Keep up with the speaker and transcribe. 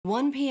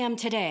1 p.m.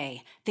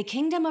 today, the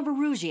Kingdom of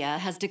Erusia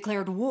has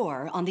declared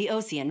war on the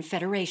Osean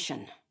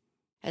Federation.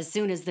 As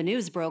soon as the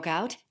news broke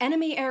out,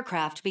 enemy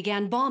aircraft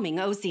began bombing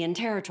Osean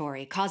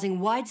territory, causing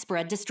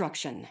widespread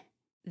destruction.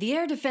 The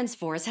Air Defense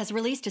Force has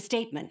released a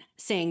statement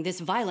saying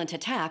this violent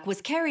attack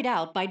was carried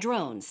out by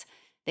drones.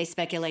 They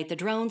speculate the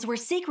drones were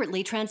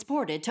secretly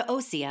transported to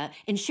Osea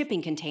in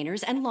shipping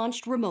containers and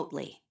launched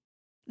remotely.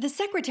 The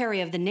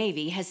Secretary of the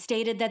Navy has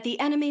stated that the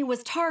enemy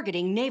was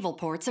targeting naval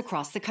ports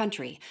across the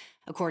country.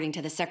 According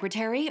to the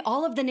Secretary,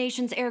 all of the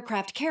nation's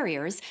aircraft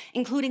carriers,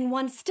 including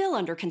one still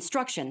under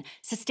construction,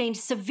 sustained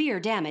severe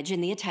damage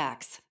in the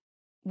attacks.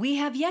 We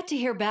have yet to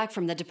hear back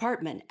from the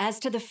department as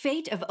to the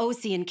fate of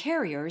Osean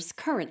carriers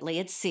currently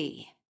at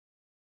sea.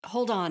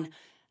 Hold on,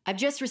 I've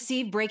just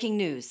received breaking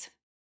news.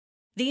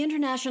 The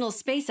International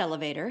Space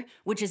Elevator,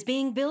 which is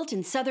being built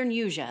in southern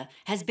Usea,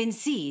 has been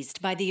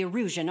seized by the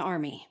Erusian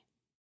army.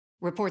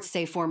 Reports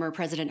say former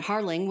President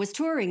Harling was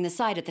touring the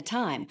site at the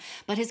time,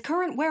 but his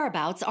current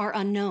whereabouts are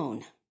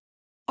unknown.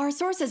 Our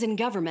sources in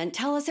government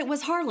tell us it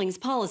was Harling's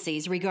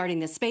policies regarding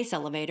the space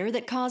elevator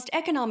that caused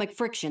economic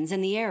frictions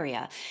in the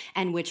area,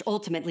 and which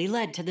ultimately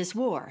led to this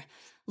war.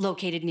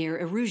 Located near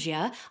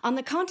Erusia, on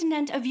the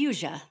continent of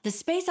Usea, the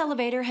space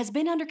elevator has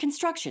been under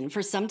construction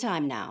for some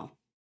time now.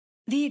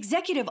 The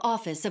Executive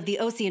Office of the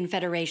Osean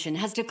Federation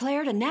has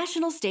declared a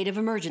national state of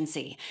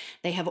emergency.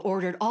 They have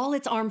ordered all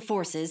its armed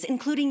forces,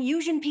 including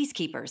Usean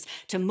peacekeepers,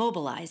 to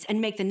mobilize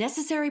and make the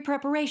necessary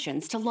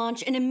preparations to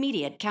launch an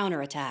immediate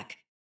counterattack.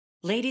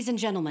 Ladies and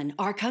gentlemen,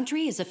 our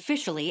country is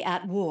officially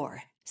at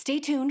war. Stay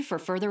tuned for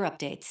further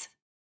updates.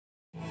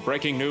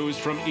 Breaking news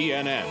from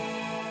ENN.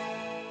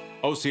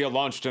 Osea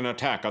launched an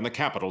attack on the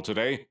capital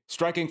today,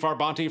 striking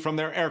Farbanti from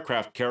their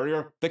aircraft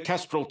carrier, the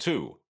Kestrel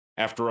II.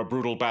 After a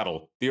brutal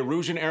battle, the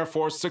Erusian Air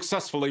Force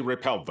successfully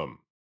repelled them.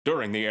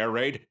 During the air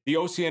raid, the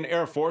Osean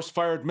Air Force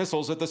fired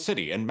missiles at the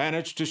city and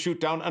managed to shoot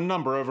down a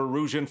number of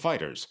Erusian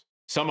fighters.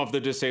 Some of the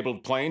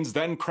disabled planes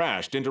then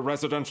crashed into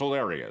residential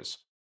areas.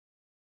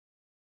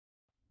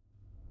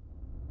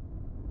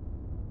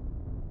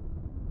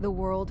 The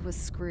world was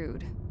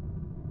screwed.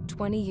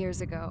 20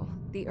 years ago,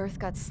 the Earth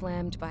got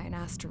slammed by an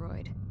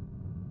asteroid.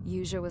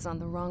 Usea was on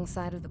the wrong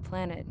side of the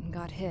planet and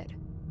got hit.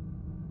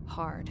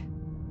 Hard.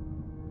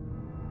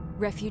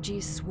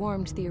 Refugees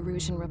swarmed the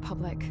Erusian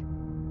Republic,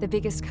 the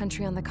biggest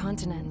country on the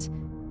continent,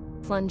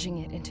 plunging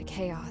it into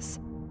chaos.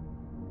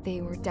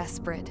 They were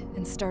desperate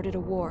and started a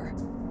war,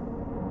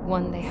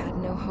 one they had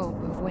no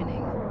hope of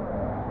winning.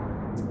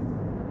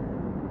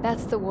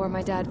 That's the war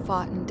my dad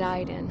fought and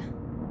died in.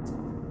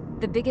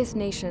 The biggest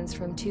nations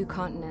from 2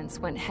 continents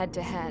went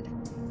head-to-head,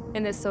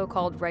 and the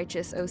so-called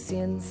righteous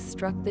Oseans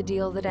struck the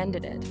deal that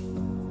ended it.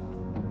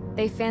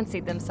 They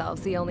fancied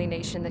themselves the only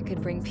nation that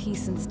could bring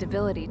peace and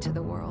stability to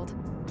the world.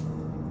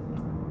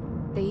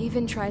 They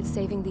even tried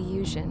saving the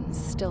Useans,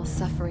 still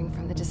suffering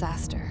from the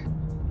disaster.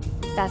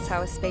 That's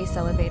how a space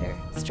elevator,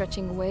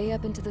 stretching way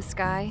up into the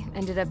sky,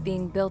 ended up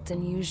being built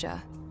in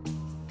Usea,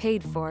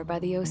 paid for by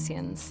the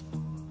Oseans.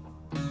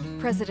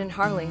 President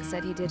Harling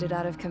said he did it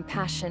out of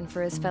compassion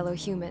for his fellow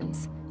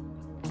humans.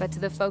 But to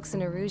the folks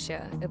in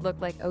Erusia, it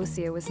looked like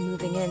Osea was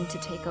moving in to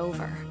take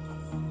over.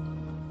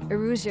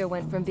 Erusia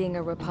went from being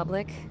a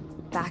republic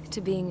back to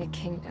being a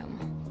kingdom.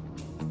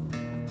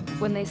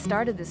 When they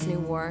started this new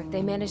war,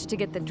 they managed to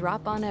get the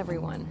drop on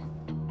everyone.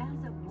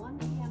 As of 1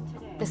 p.m.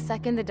 today, The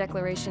second the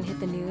declaration hit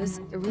the news,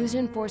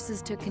 Erusian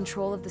forces took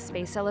control of the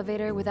space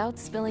elevator without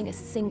spilling a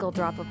single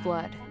drop of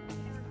blood.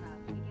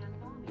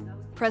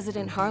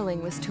 President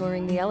Harling was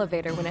touring the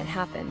elevator when it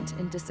happened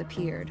and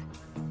disappeared.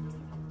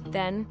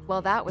 Then,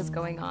 while that was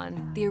going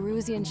on, the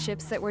Erusian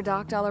ships that were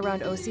docked all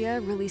around Osea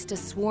released a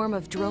swarm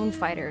of drone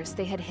fighters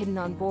they had hidden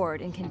on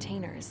board in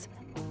containers.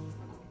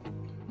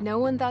 No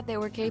one thought they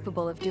were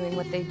capable of doing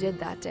what they did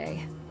that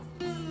day.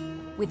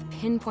 With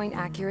pinpoint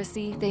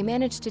accuracy, they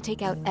managed to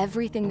take out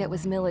everything that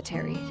was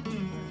military,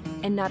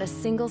 and not a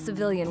single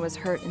civilian was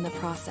hurt in the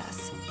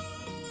process.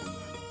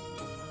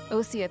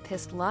 Osea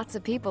pissed lots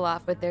of people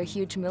off with their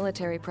huge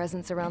military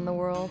presence around the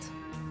world.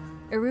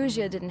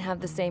 Erusia didn't have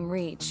the same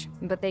reach,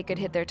 but they could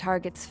hit their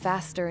targets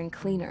faster and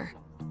cleaner.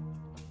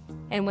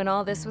 And when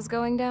all this was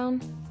going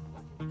down,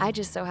 I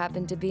just so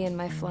happened to be in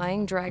my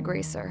flying drag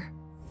racer.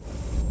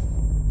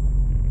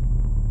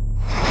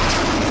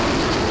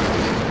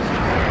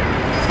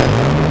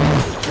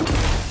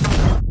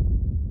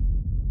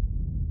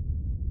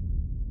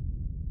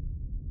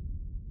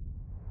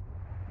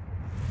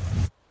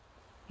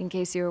 In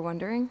case you were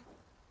wondering,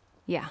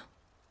 yeah,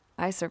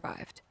 I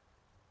survived.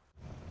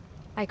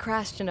 I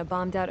crashed in a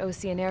bombed-out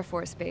Osean Air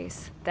Force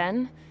base,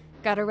 then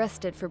got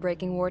arrested for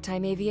breaking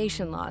wartime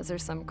aviation laws or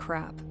some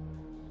crap.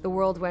 The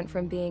world went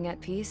from being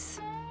at peace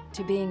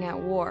to being at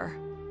war,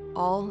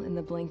 all in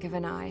the blink of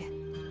an eye.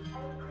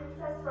 I'm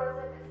Princess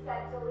Rosa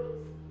Cassette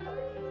Delise of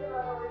the Kingdom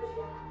of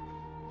Erusia.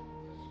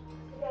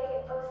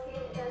 Today,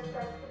 Osean airstrikes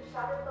have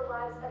shattered the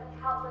lives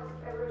of countless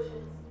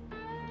Erusians.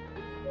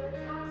 Their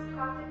attacks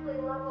practically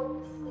leveled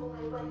the school I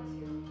went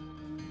to.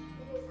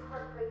 It is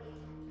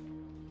heartbreaking.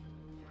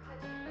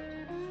 Tragic.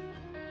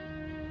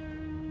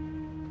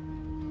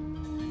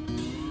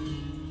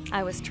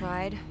 I was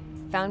tried,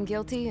 found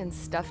guilty, and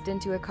stuffed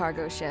into a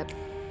cargo ship.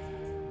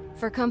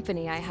 For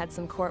company, I had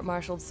some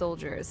court-martialed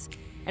soldiers.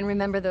 And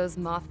remember those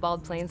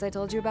mothballed planes I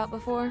told you about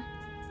before?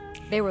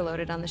 They were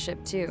loaded on the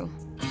ship too.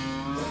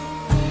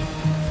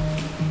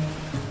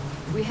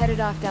 We headed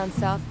off down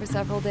south for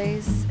several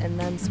days, and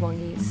then swung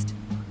east.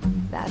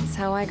 That's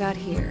how I got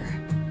here.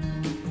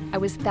 I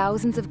was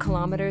thousands of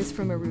kilometers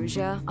from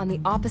Erusia, on the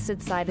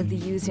opposite side of the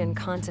Yuzian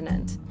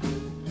continent.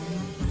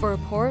 For a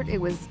port, it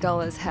was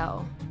dull as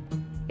hell.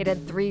 It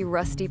had 3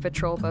 rusty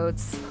patrol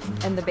boats,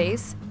 and the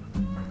base?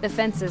 The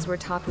fences were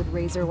topped with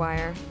razor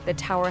wire, the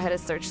tower had a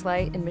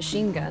searchlight and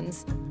machine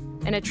guns,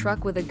 and a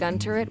truck with a gun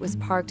turret was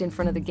parked in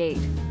front of the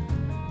gate.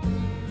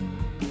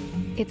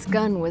 Its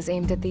gun was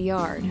aimed at the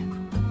yard.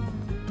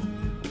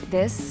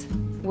 This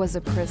was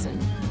a prison.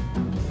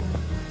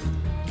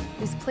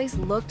 This place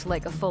looked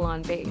like a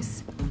full-on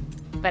base,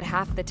 but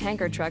half the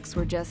tanker trucks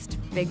were just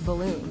big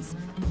balloons,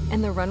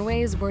 and the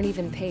runways weren't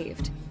even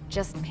paved,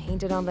 just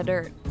painted on the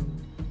dirt.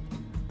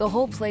 The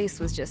whole place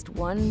was just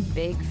one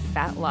big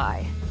fat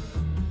lie.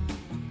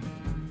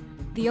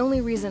 The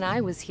only reason I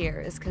was here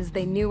is because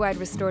they knew I'd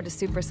restored a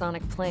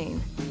supersonic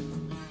plane.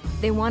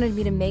 They wanted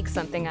me to make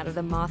something out of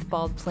the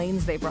mothballed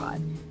planes they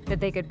brought, that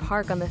they could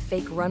park on the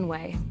fake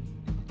runway.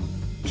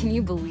 Can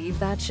you believe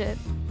that shit?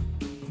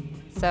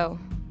 So,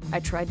 I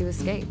tried to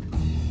escape.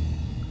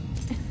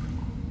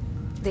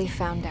 They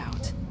found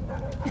out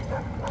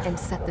and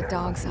set the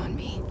dogs on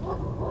me.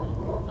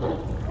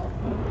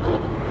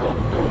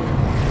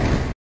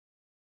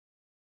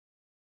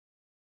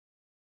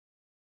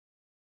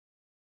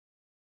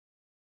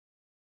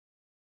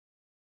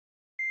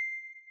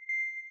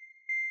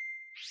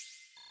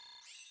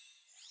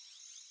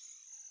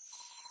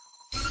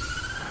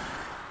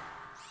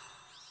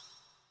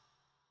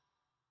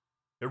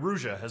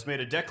 Erusia has made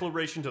a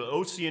declaration to the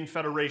Ocean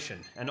Federation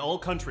and all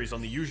countries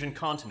on the Yuzian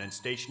continent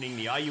stationing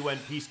the IUN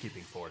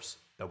peacekeeping force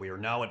that we are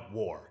now at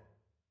war.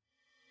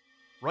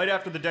 Right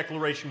after the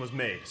declaration was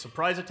made,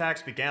 surprise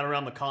attacks began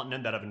around the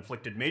continent that have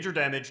inflicted major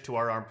damage to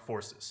our armed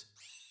forces.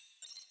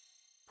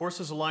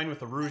 Forces aligned with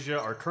Erusia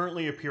are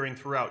currently appearing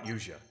throughout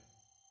Yusia.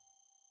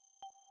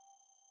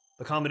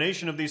 The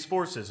combination of these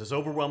forces has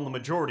overwhelmed the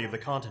majority of the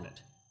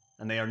continent,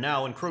 and they are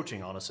now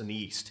encroaching on us in the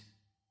east.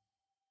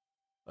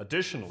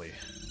 Additionally,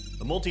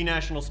 the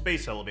multinational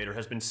space elevator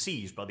has been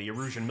seized by the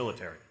Erusian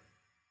military.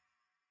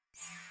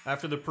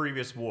 After the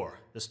previous war,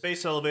 the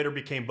space elevator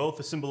became both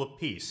a symbol of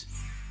peace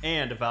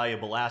and a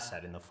valuable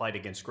asset in the fight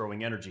against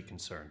growing energy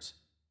concerns.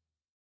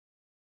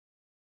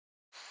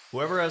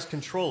 Whoever has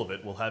control of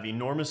it will have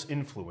enormous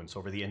influence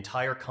over the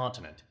entire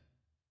continent.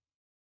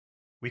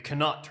 We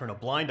cannot turn a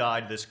blind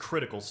eye to this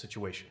critical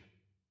situation.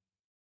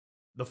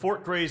 The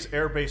Fort Gray's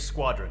Air Base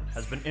Squadron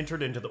has been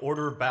entered into the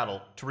order of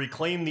battle to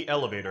reclaim the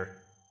elevator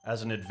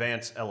as an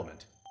advance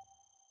element.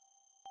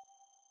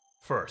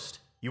 First,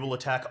 you will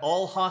attack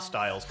all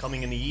hostiles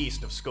coming in the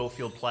east of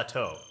Schofield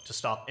Plateau to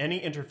stop any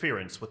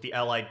interference with the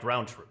Allied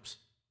ground troops.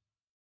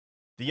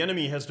 The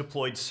enemy has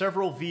deployed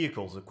several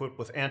vehicles equipped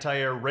with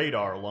anti-air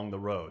radar along the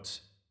roads.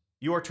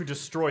 You are to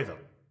destroy them.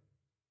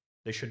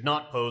 They should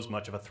not pose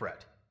much of a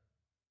threat.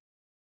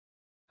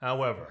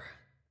 However,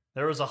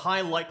 there is a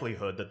high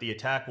likelihood that the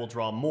attack will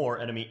draw more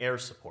enemy air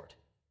support.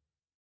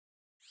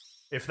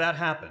 If that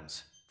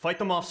happens, fight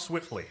them off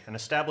swiftly and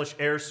establish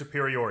air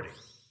superiority.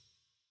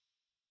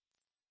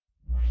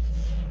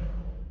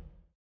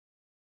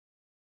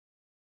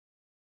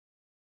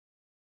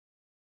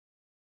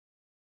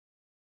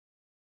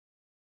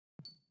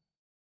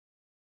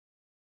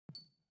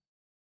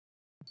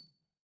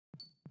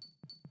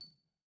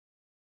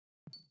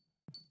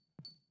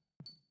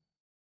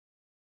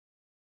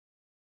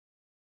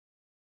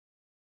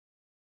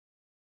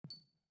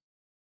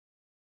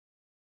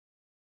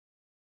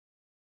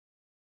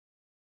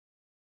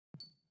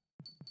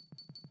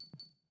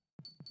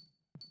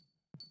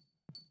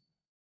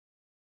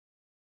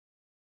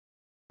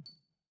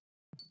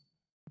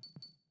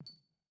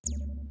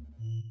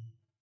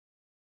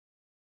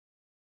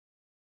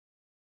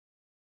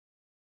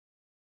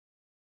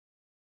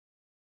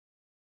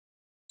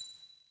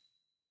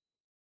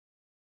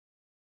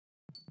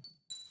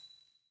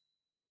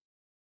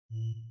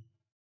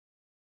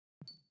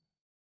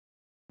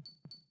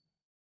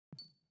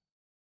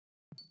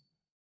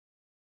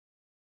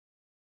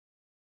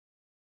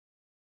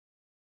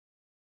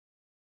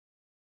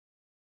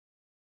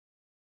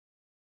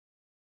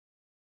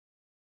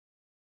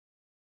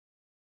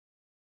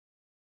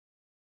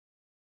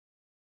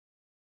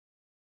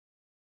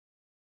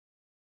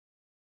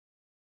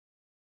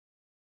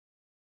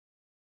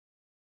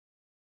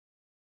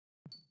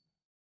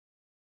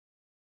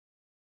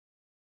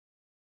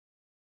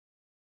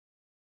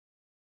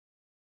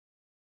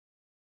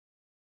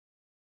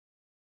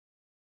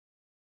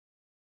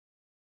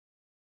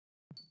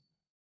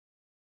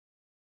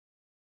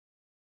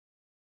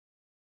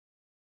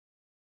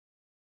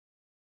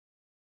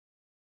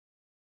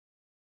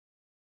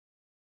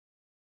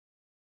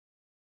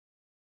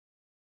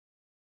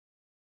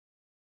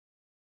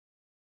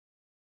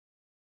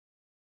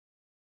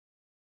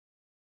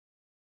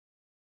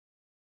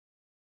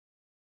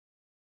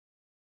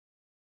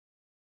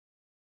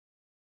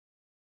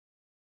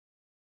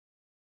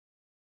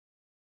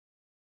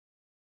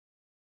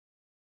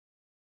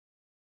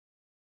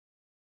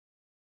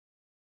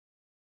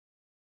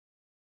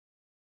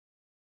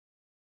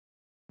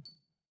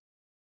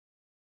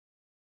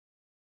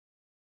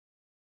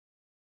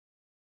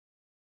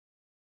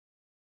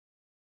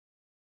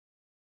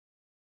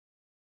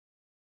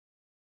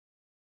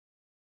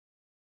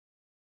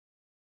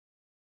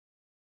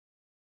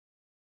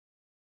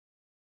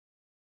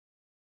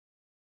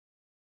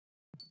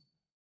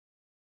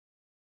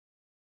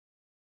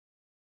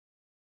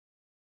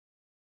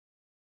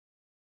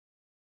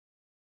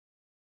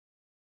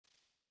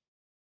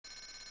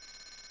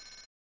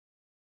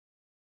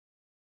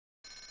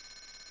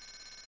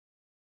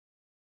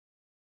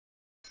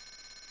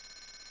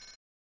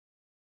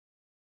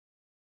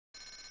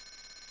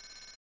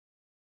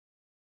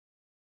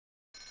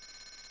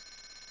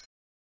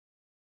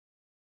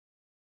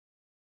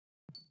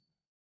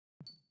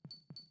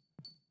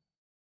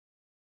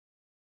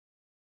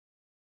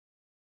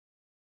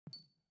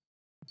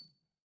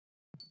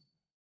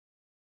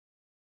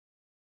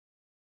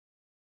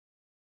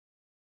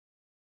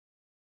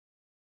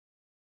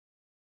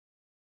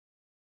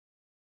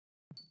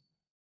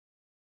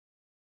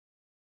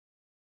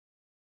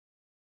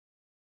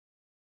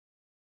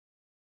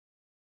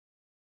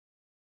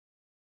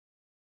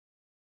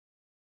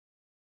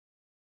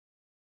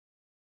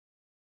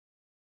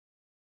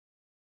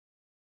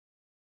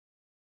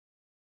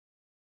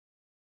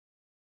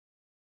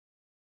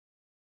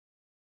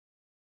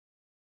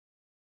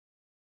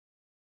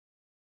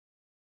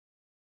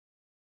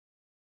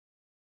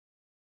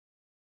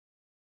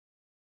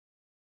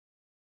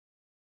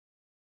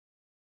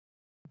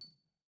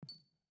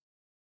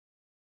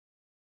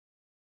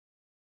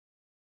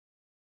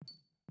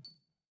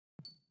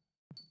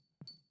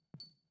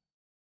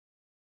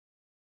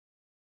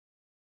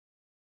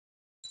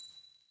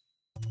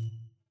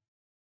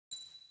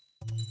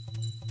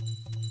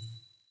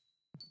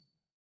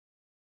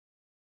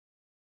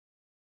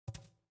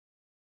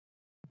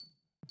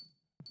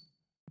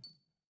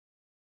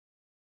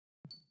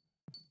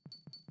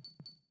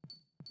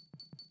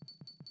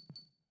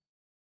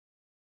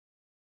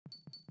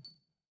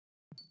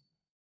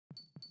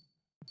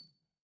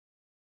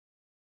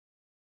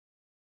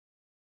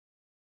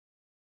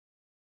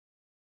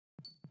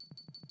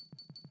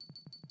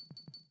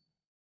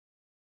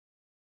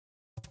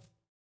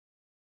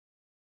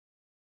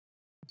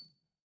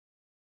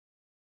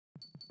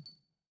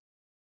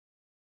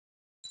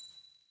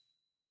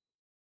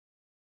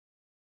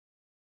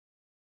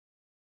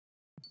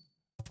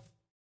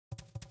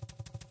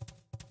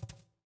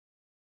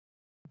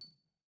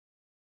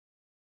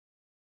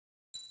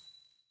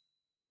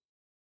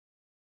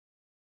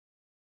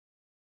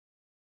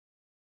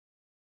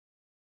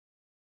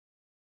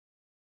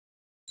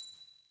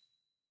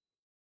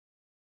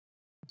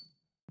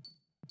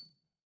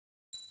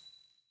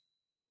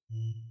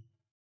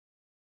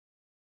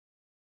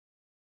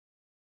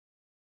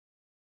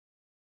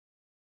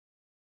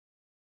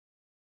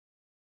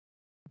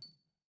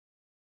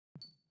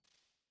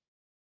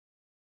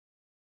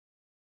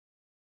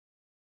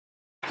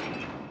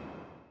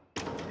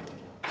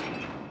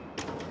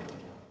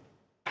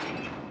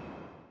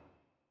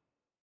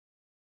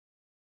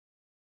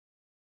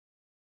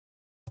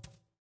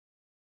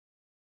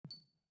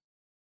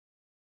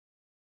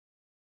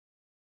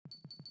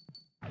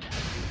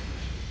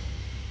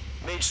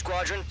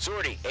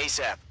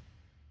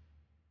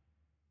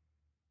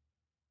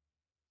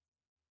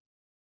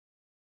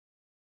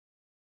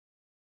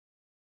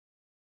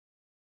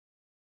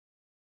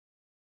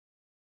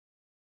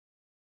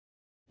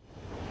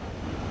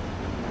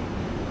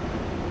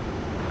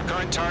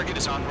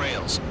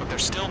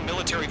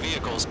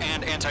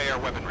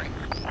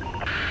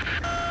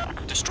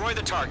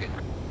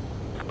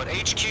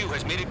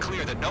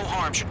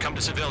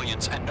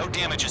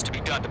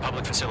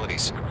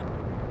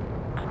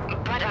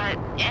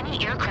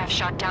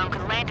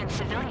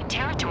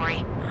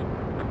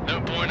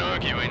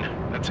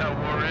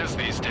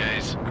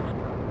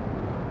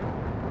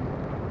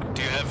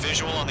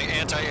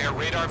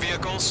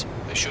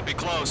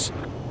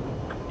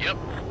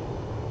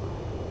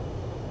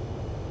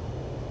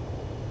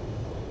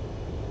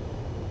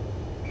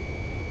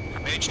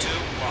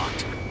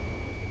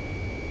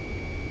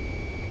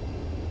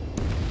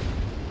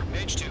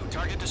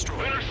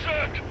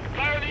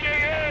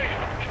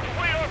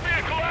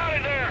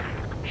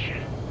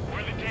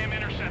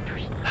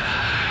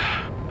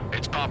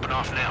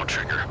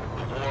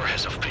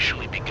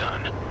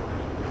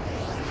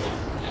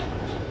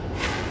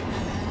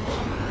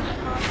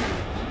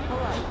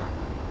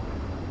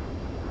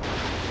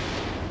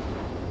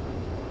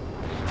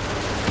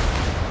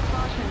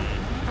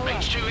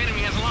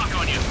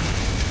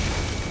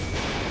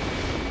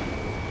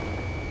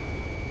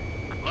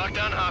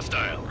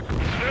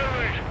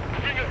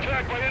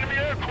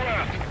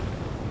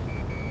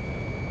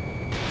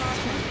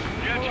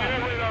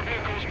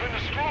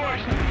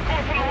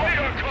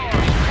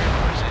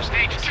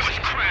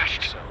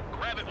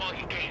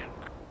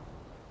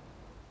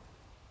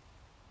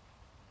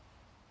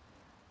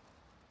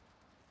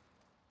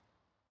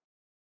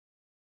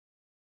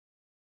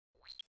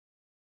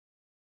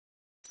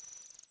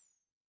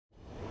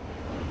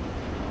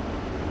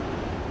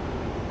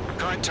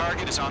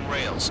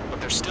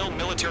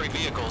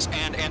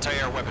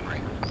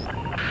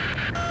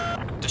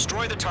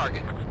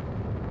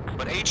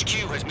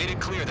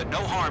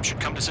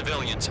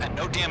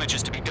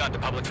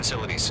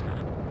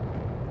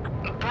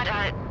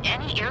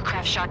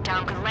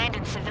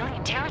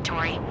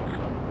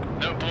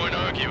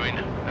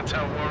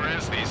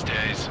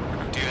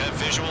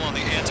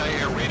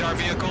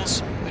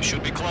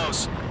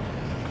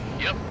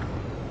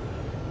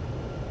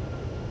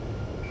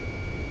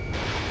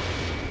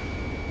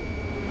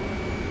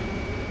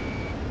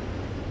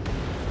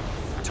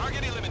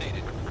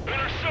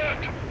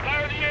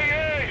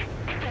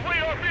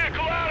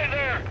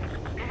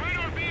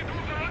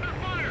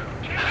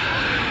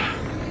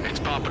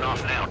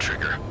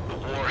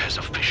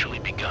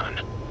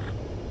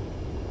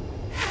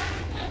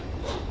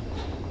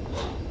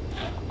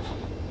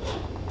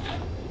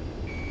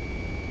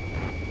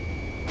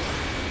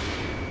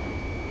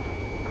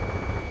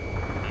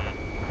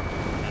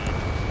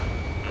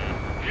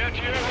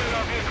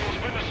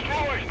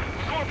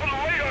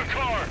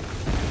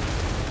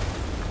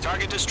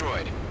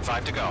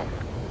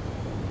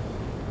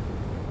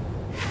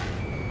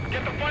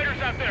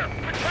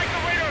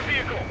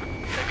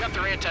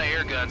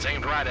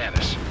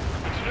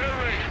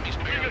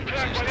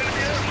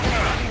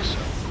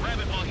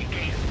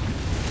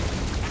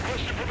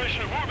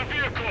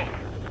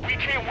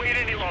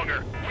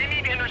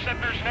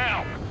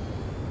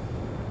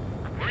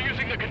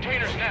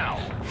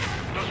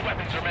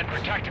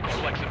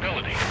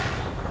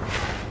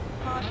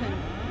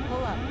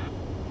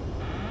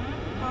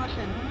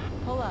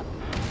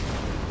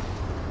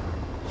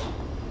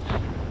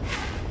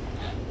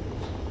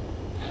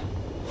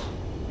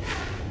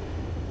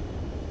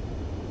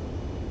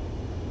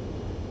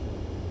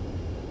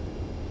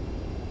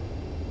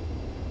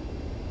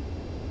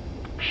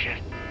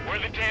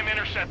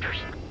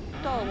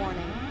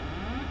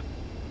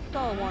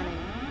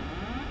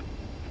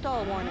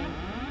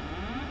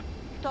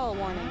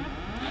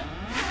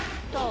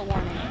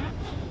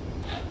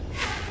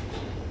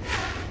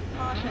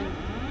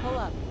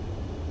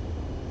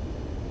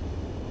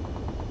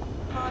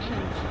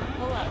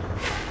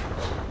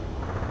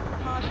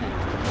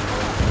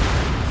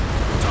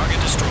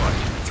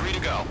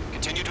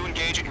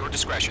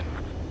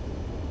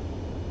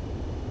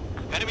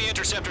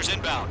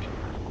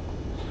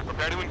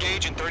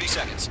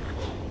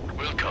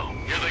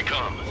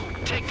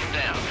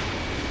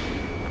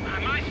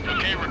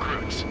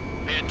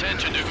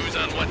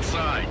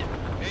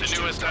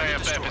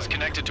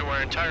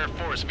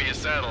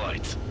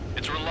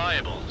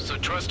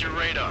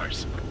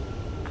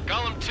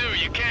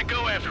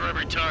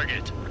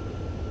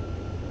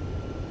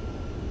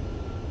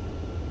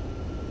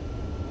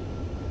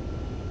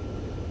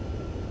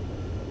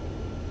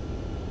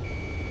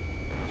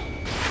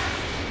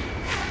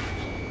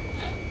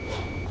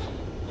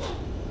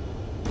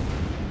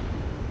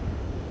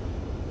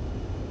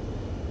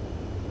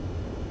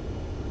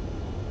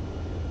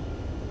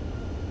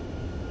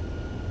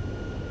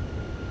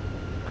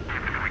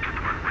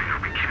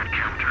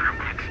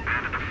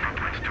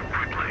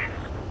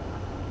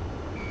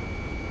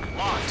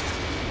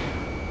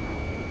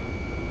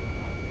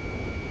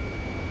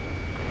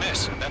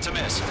 That's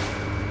a miss.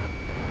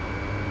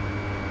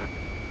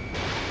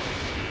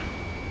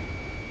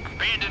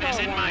 Bandit is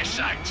in my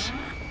sights.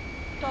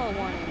 Stall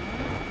warning.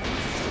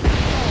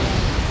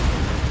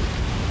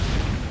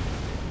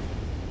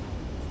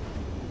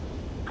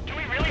 Do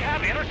we really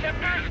have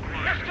interceptors?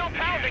 They're still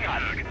pounding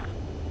us.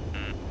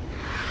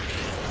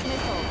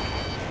 Missile.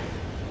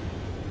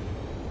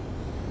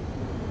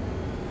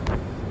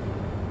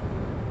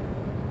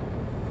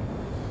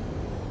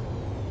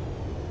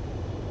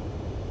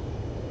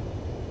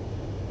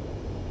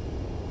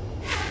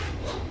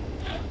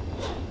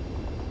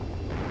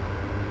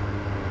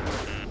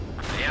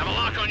 They have a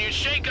lock on you.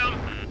 Shake them.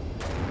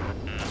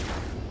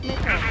 Missile.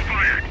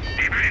 Fired.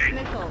 Evading.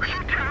 Missile. Are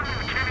you telling me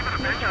we can't even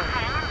avenge our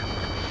fallen?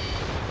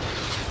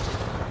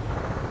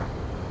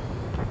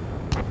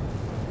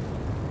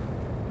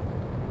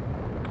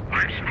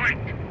 I'm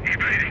spiked.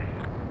 Evading.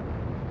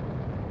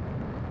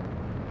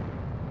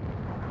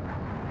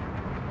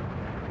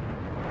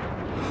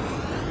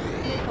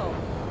 Missile.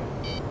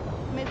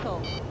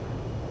 Missile.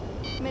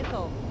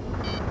 Missile.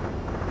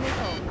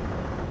 Missile.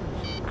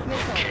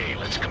 Missile. Okay,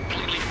 let's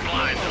completely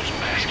blind those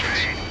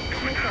bastards.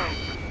 Missile.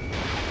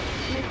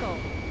 Missile.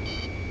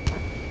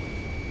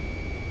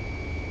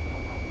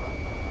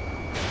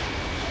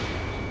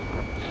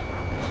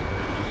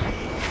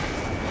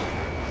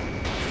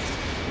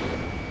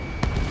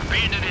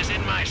 Bandit is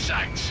in my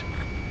sights.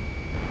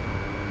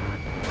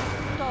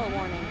 Stall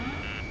warning.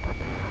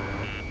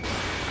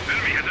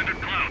 Enemy has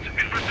entered clouds.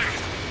 In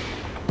pursuit.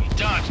 He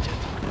dodged it.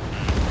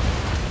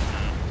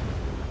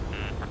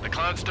 The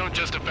clouds don't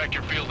just affect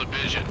your field of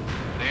vision.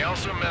 They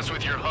also mess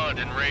with your HUD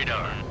and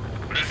radar.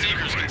 The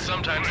Seekers can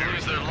sometimes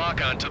lose their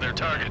lock-on to their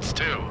targets,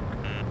 too.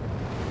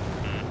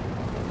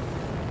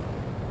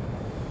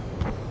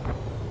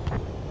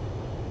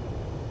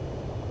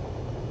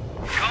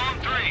 Column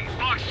 3.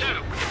 Box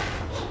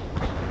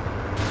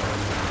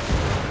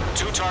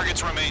 2. 2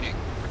 targets remaining.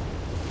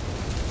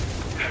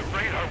 That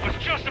radar was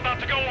just about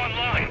to go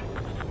online.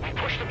 We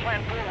pushed the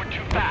plan forward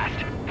too fast.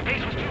 The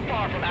base was too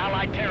far from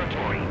Allied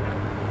territory.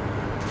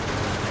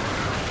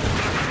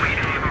 We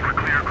aim over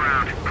clear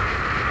ground.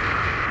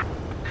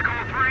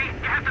 Skull 3, you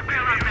have to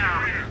bail out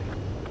now.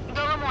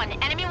 Golem 1,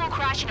 enemy will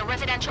crash in a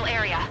residential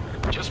area.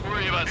 Just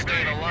worry about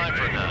staying alive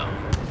for now.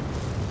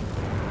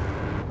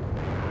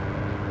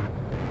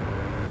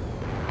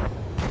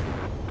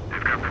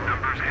 They've got the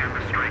numbers and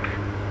the strength.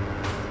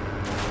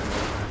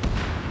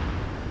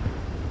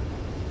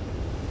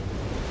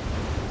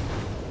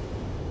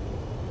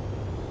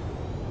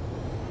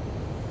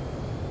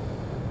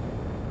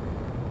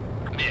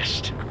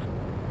 Missed.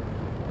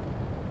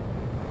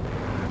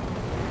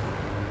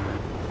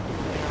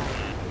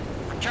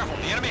 Careful,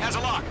 the enemy has a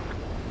lock.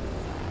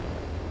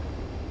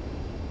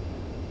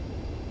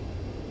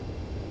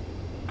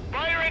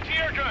 Fire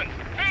anti-air guns,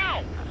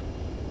 now!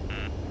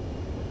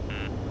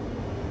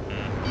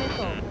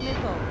 Missile.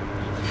 Missile.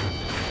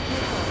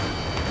 Missile.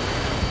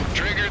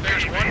 Trigger,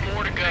 there's one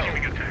more to go.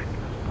 Enemy attack.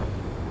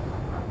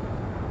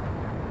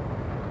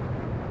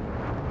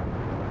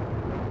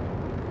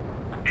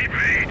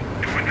 Evade,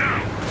 do it now.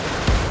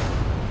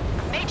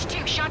 Mage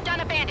 2 shot down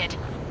a bandit.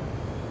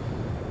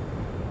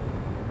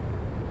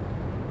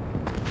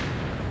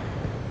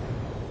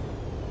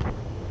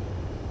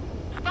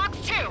 Fox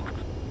 2.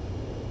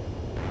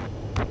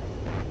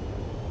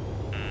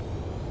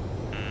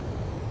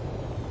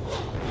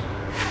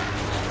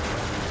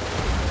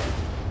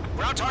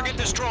 Ground target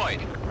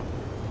destroyed.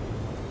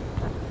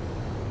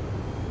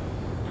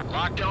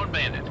 Lockdown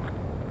bandit.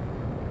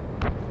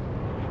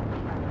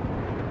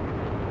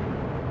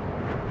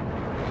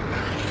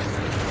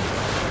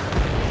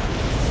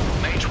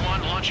 Mage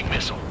 1 launching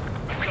missile.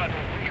 We've got no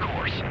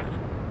recourse.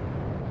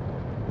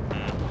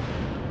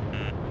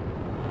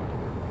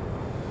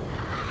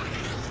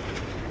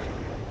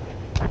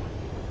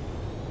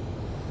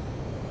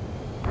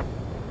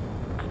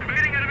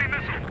 Evading enemy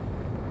missile.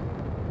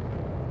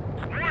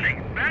 Warning,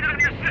 bandit on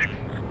your 6.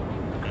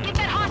 Get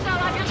that hostile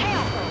off your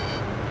tail.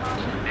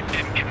 It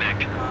didn't connect.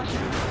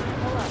 Caution.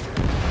 Pull up.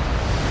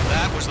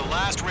 That was the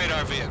last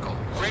radar vehicle.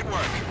 Great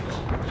work.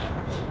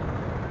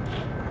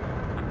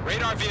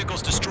 Radar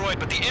vehicle's destroyed,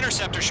 but the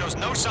interceptor shows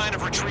no sign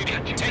of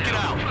retreating. Take it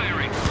out.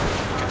 Firing.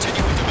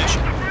 Continue with the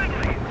mission.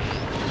 Friendly.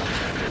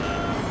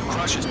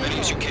 Crush as many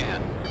as you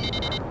can.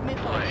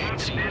 Missile. Wait,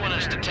 so you want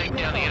us to take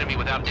down the enemy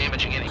without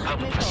damaging any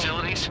public Missile.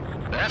 facilities?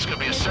 That's gonna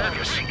be a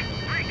circus.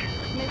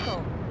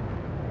 Missile.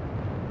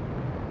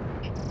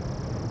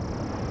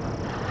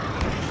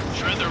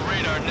 Shred the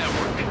radar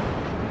network.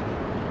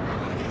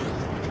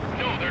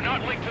 No, they're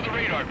not linked to the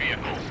radar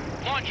vehicles.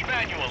 Launch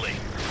manually.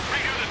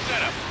 Redo the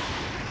setup.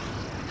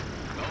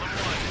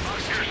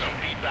 Here's some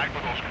feedback for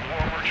those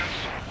war merchants.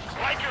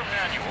 Write your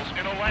manuals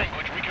in a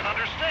language we can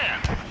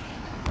understand.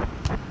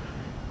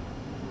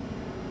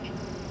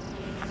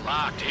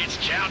 Locked. It's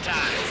chow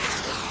time.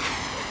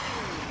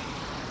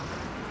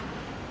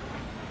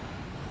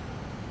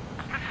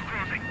 This is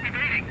crossing.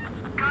 Evading.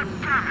 God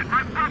damn it,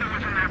 my brother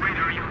was in that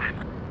radar unit.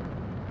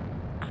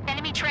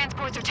 Enemy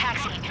transports are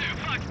taxiing.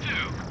 Fox 2.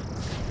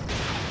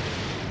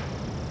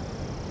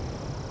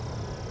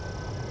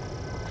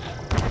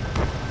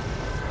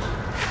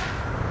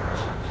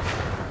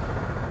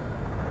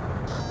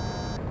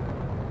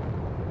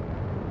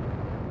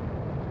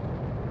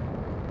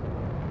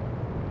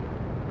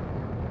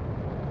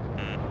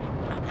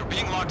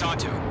 locked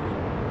onto.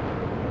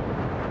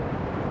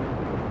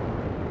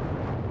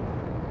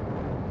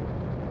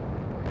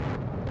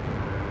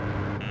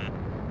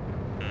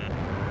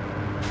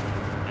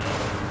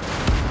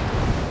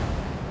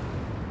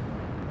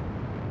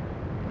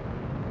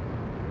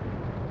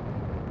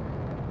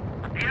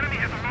 The enemy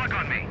has a lock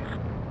on me.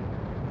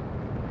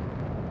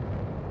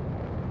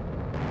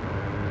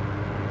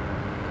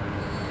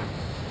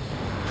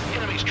 The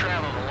enemy's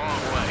traveling a long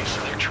way,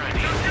 so they're trying to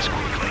hit this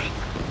quickly.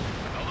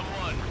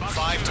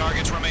 5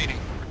 targets remaining.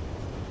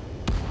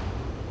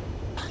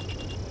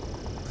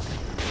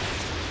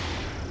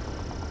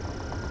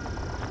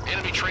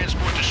 Enemy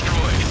transport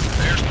destroyed.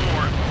 There's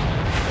more.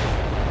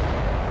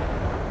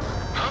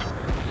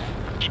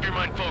 Huh? Keep your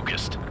mind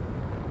focused.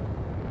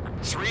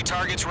 3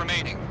 targets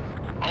remaining.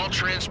 All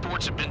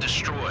transports have been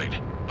destroyed,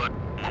 but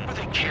what were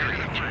they carrying?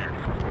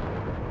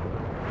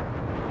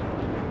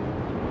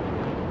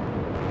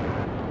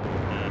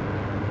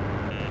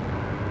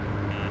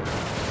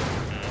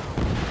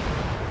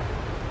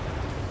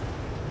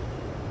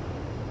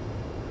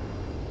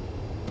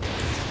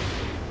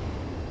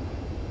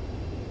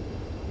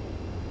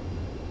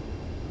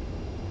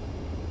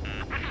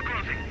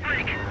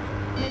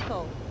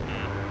 Missile.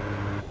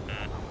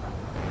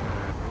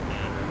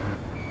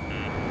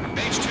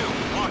 Page 2,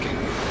 walking.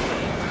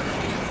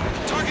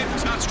 Target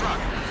is not struck.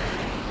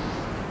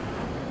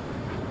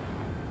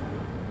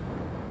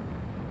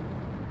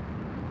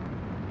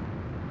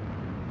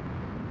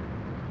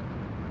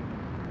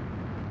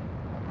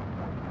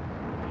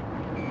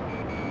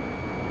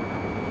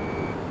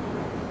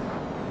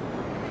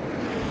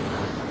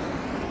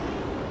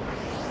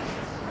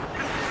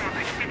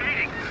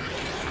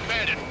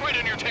 Bandit, right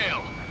on your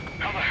tail.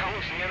 How the hell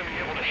is the enemy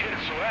able to hit it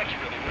so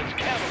accurately when it's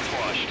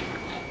camouflaged?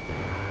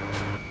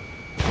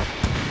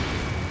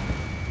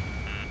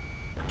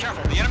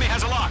 Careful, the enemy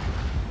has a lock.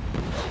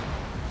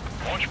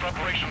 Launch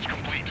preparations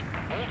complete.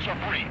 Bolts are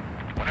free.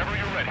 Whenever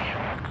you're ready.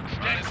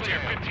 Stand clear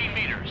 15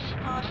 meters.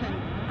 Caution.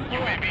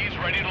 UAVs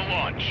ready to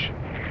launch.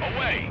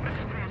 Away!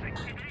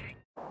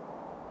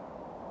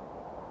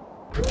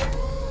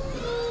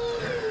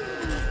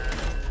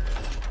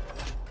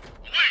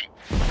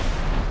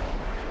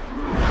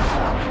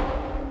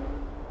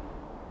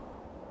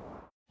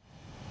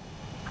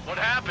 What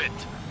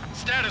happened?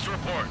 Status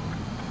report.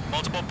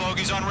 Multiple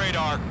bogeys on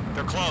radar.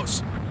 They're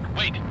close.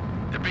 Wait,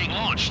 they're being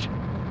launched.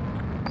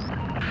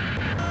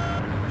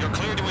 You're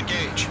cleared to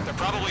engage. They're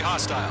probably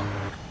hostile.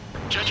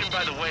 Judging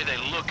by the way they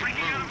look and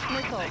move,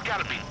 they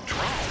gotta be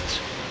drones.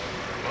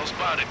 Well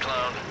spotted,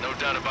 clown. No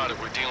doubt about it,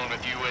 we're dealing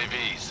with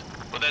UAVs.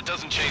 But that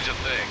doesn't change a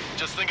thing.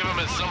 Just think of them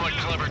as somewhat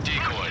clever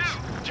decoys.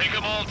 Take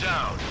them all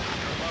down.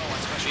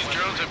 These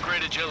drones have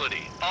great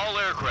agility. All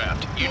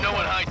aircraft. You know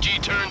what high G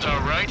turns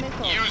are, right?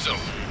 Use them.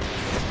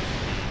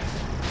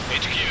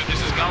 HQ,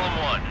 this is Column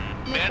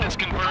 1. Bandits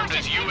confirmed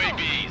as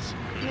UAVs.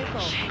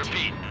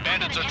 Repeat,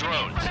 bandits are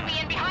drones.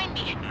 Behind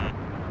me.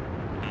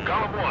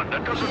 Column 1,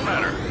 that doesn't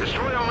matter.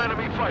 Destroy all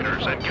enemy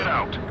fighters and get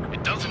out.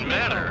 It doesn't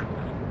matter.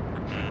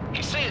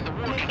 He's saying the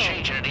war can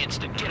change in an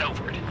instant. Get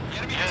over it.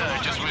 Yeah,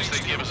 I just wish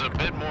they'd give us a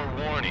bit more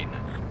warning.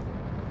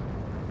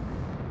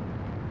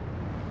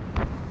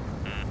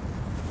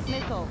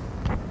 Missile.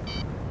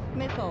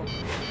 Missile.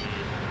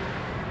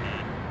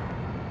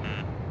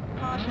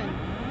 Caution.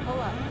 Pull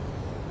up.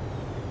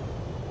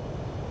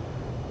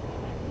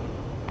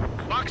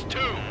 Box 2.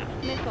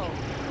 Missile.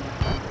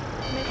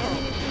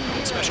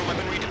 Missile. Special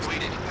weaponry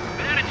depleted.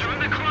 Bandits are in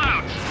the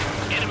clouds.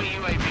 Enemy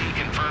UAV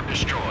confirmed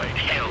destroyed.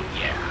 Hell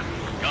yeah.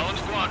 Golem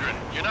Squadron,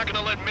 you're not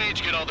gonna let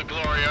Mage get all the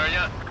glory, are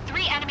ya?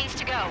 3 enemies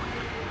to go.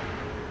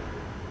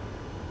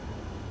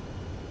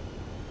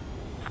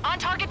 On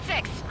target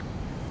 6.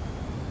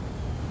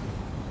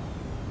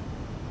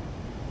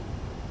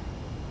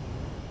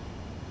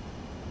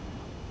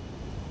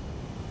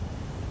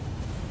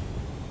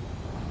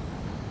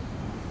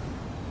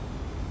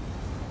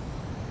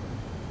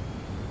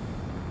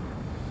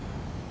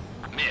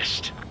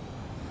 Missed.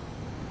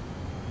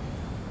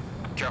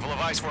 Careful of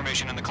ice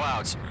formation in the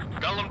clouds.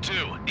 Golem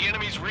 2, the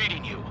enemy's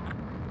reading you.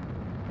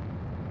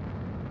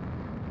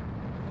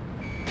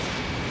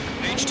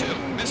 Page 2,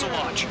 missile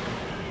launch.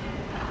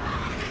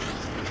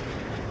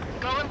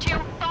 Golem 2,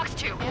 Fox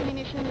 2.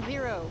 Ammunition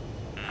 0.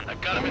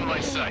 I've got him in my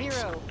sights.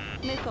 0.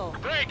 Missile.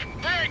 Break!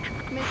 Break!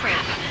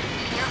 Missile.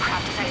 The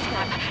aircraft is icing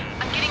up.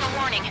 I'm getting a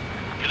warning.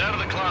 Get out of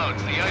the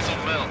clouds, the ice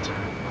will melt.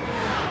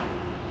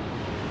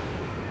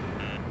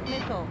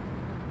 Missile.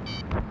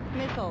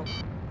 Missile.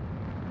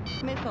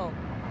 Missile.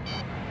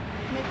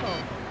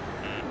 Missile.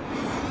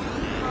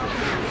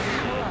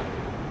 Pull up.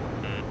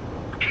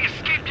 He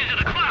escaped into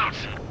the clouds.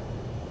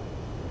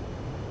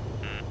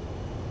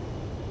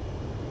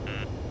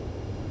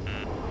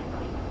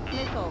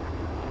 Missile.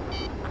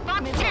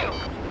 Fox 2.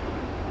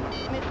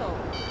 Missile.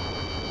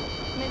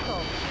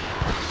 Missile.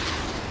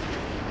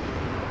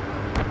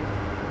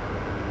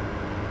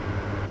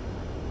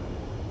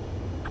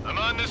 I'm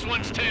on this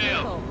one's tail.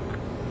 Missile.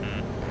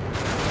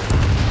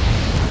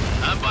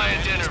 I'm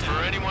buying dinner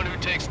for anyone who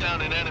takes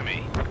down an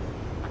enemy.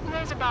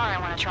 There's a bar I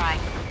want to try.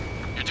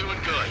 You're doing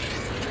good.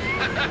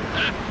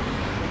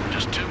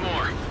 Just two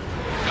more.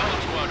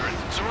 Golem Squadron,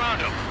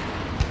 surround them.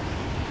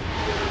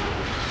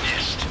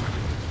 Missed.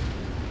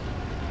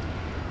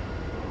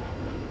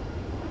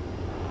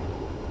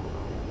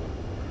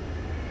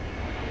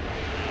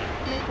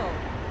 Missile.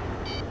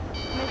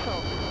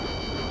 Missile.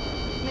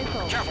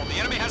 Missile. Careful, the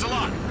enemy has a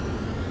lock.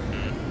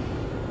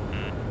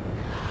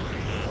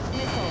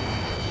 Missile.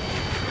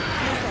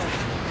 Missile.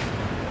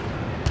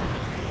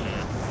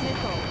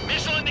 Missile.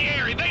 Missile in the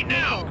air, evade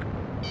now!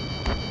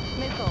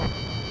 Missile.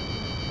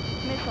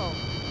 Missile.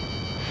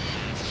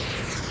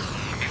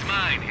 He's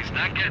mine, he's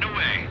not getting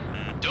away.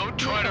 Don't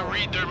try to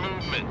read their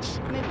movements.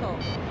 Missile.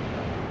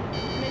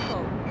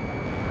 Missile.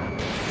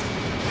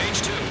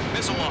 H2,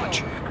 missile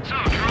launch. So,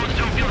 drones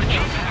don't feel the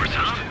G-force,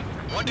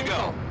 huh? One to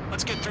go.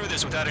 Let's get through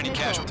this without any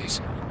Missile.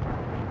 casualties.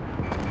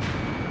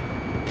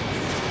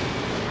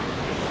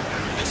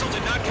 Missile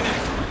did not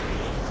connect.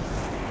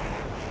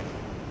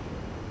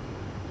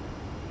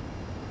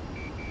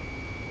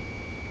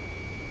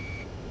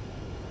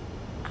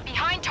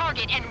 Behind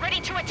target and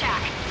ready to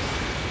attack.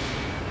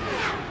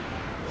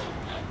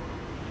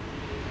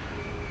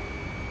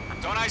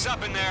 Don't eyes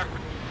up in there.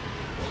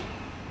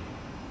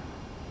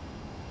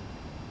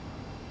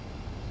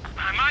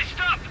 I'm iced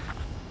up!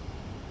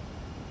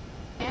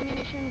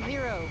 Ammunition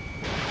 0.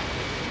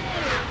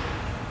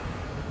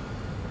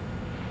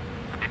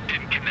 It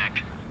didn't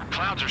connect.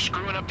 Clouds are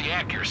screwing up the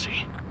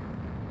accuracy.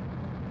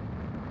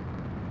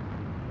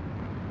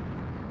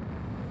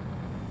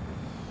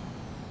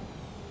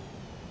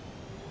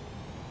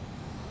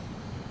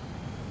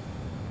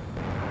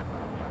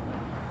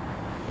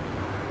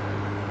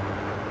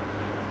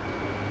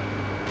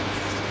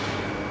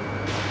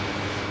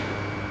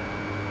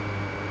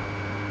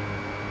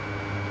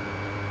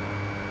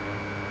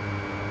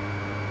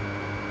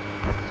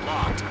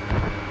 Locked.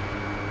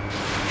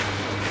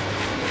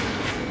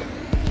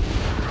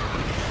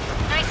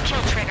 Nice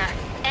kill, Trigger.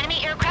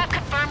 Enemy aircraft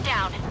confirmed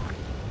down.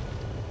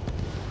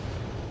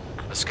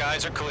 The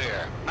skies are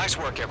clear. Nice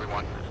work,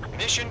 everyone.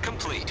 Mission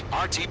complete.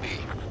 RTB.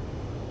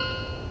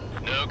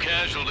 No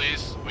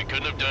casualties. We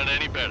couldn't have done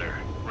any better.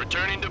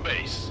 Returning to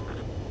base.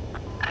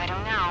 I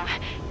don't know.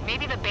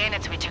 Maybe the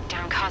bandits we took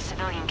down caused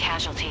civilian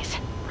casualties.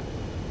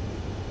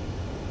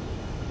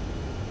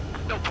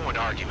 No point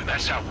arguing.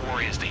 That's how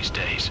war is these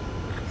days.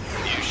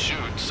 You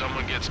shoot,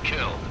 someone gets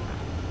killed.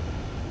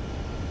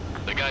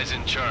 The guys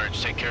in charge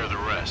take care of the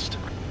rest.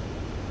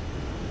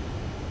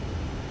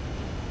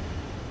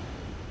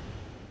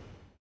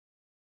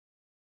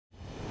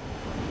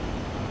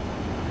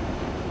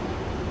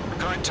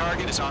 Current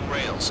target is on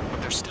rails,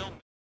 but they're still...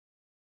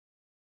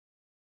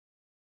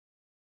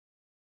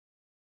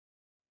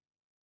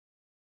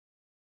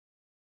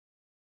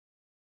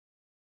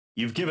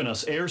 You've given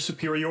us air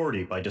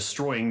superiority by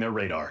destroying their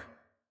radar.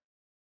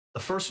 The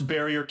first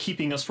barrier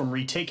keeping us from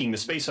retaking the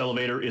space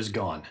elevator is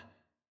gone.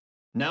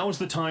 Now is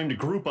the time to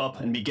group up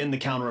and begin the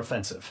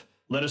counteroffensive.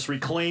 Let us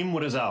reclaim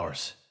what is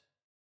ours.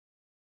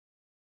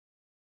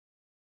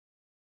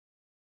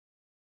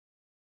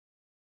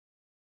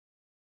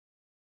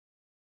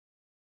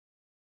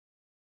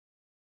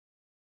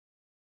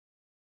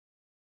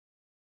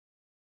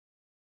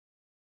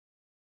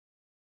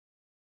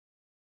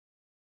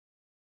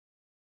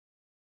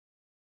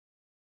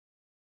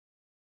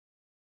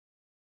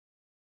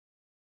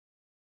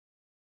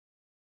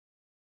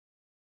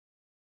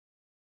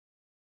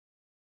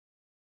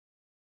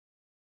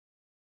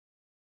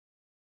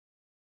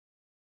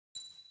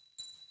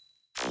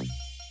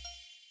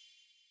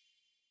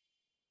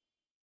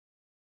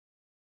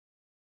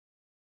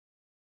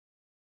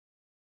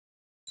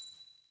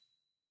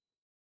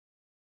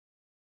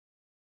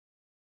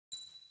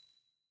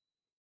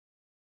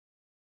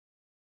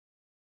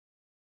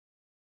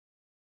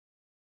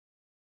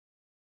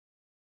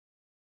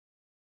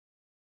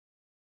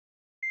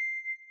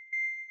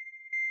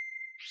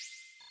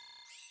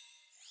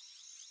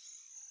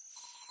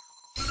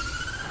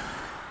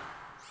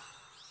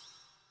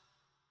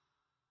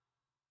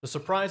 The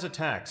surprise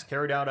attacks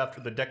carried out after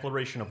the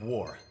declaration of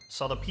war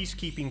saw the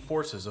peacekeeping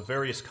forces of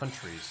various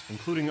countries,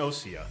 including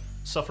Osea,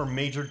 suffer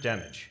major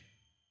damage.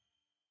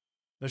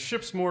 The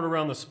ships moored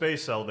around the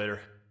space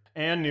elevator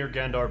and near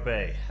Gandar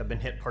Bay have been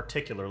hit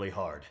particularly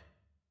hard.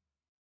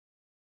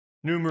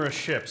 Numerous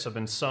ships have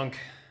been sunk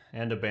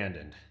and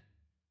abandoned.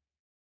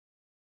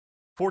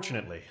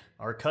 Fortunately,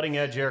 our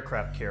cutting-edge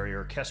aircraft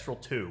carrier Kestrel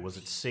 2 was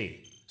at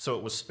sea, so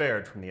it was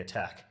spared from the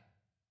attack.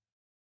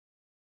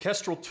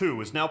 Kestrel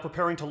 2 is now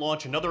preparing to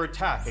launch another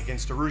attack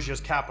against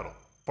Erusia's capital,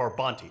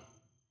 Farbanti.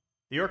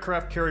 The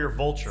aircraft carrier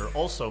Vulture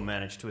also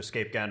managed to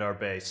escape Gandar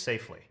Bay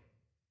safely.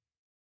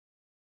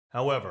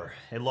 However,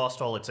 it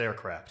lost all its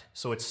aircraft,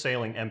 so it's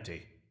sailing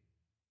empty.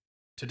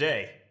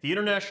 Today, the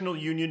International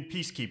Union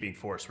Peacekeeping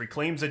Force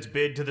reclaims its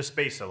bid to the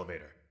space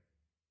elevator.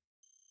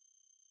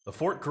 The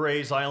Fort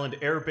Gray's Island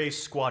Air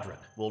Base Squadron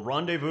will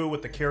rendezvous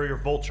with the carrier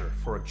Vulture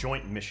for a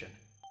joint mission.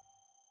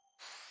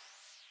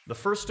 The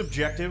first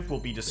objective will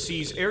be to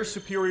seize air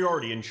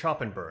superiority in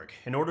Schoppenberg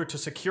in order to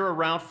secure a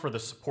route for the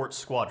support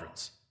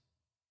squadrons.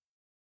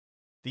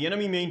 The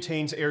enemy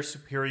maintains air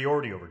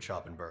superiority over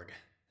Choppenberg,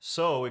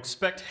 so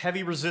expect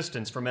heavy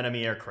resistance from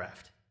enemy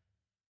aircraft.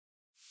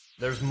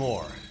 There's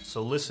more,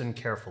 so listen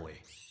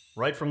carefully.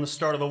 Right from the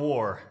start of the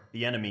war,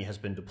 the enemy has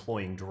been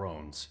deploying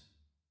drones.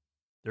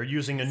 They're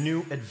using a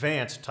new,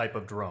 advanced type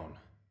of drone.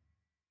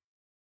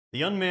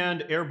 The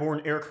unmanned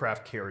airborne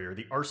aircraft carrier,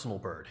 the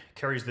YecchyBird,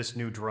 carries this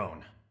new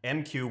drone,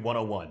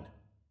 MQ-101.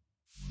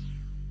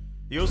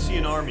 The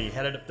Osean Army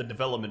headed up the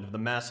development of the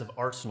massive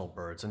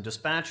YecchyBirds and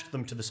dispatched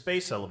them to the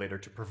space elevator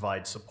to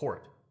provide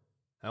support.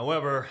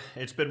 However,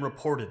 it's been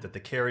reported that the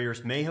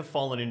carriers may have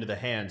fallen into the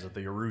hands of the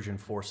Erusian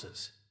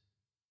forces.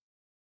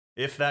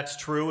 If that's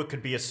true, it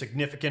could be a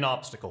significant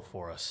obstacle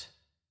for us.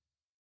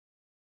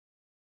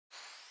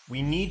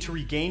 We need to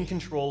regain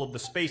control of the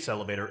space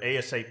elevator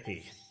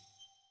ASAP.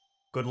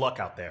 Good luck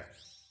out there.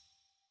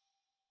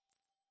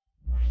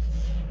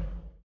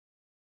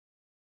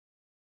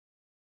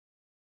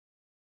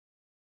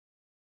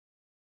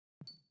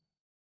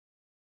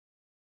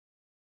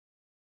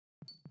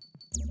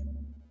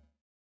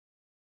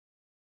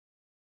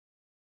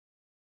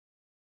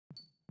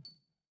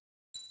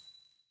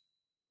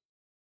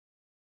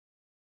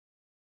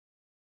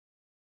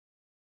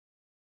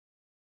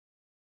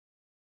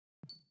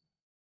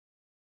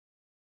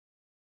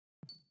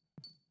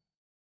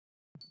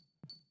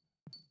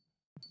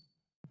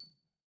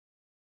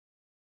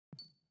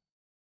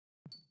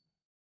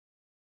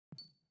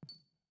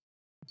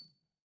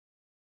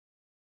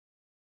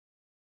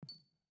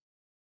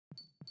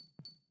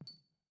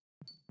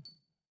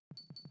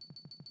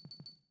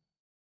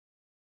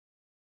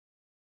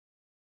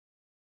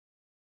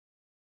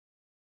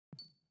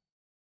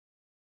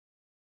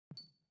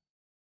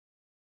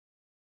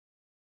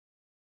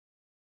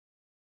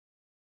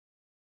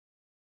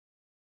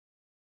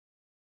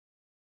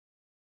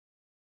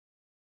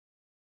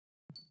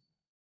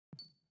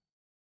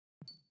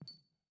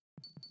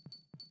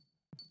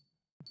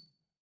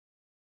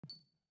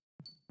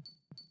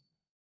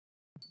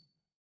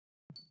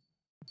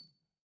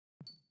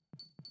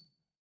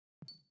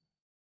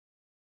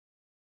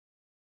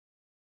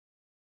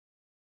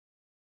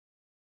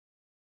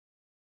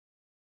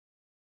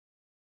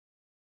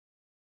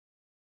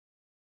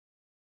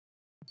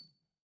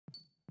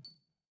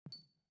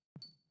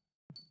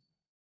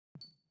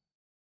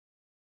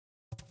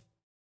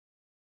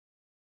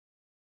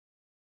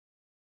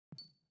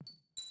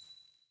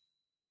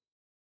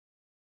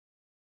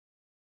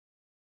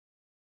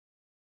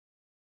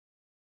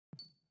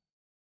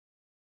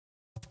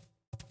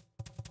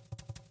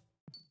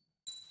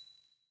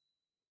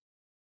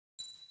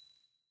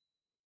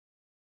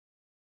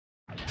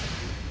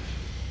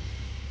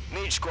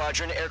 Mage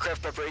Squadron,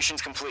 aircraft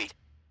preparations complete.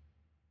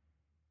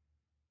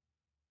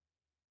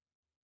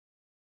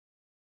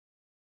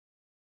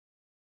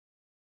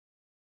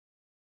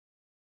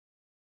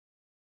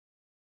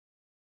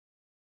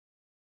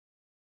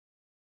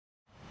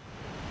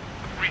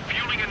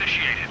 Refueling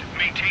initiated.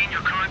 Maintain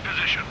your current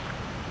position.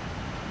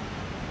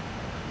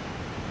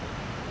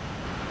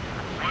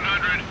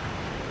 100.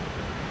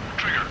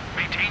 Trigger,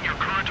 maintain your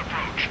current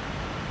approach.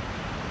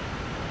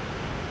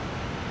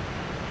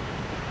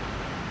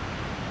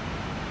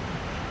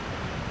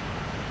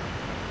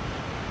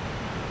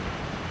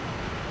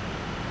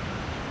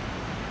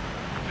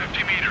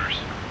 50 meters.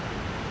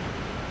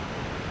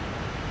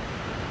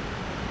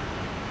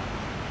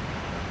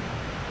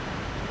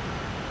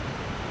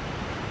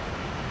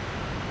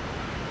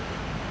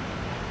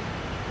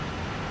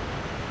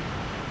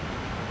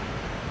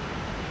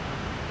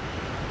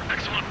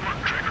 Excellent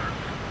work, Trigger.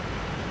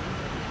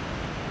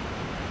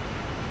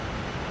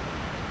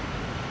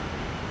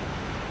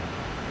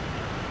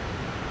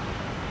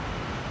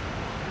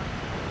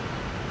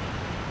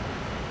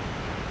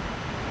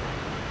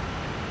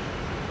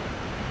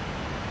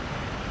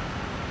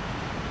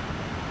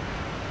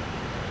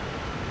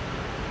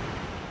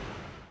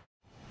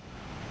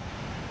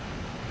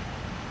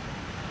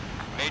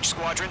 Mage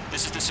Squadron,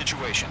 this is the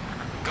situation.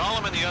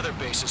 Gollum and the other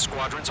base's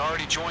squadrons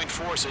already joined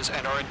forces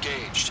and are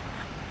engaged.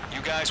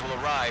 You guys will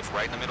arrive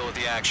right in the middle of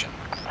the action.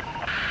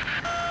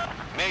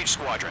 Mage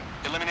Squadron,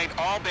 eliminate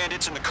all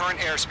bandits in the current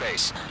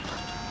airspace.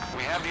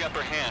 We have the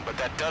upper hand, but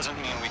that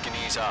doesn't mean we can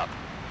ease up.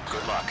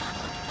 Good luck.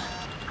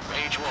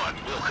 Mage 1,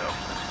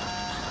 Wilco.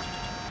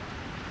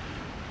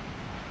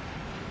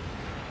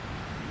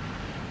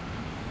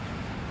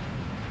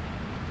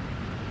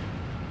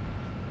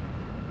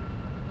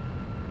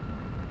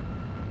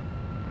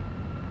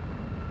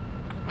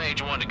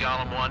 Mage 1 to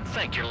Gollum 1,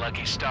 thank your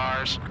lucky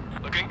stars.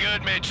 Looking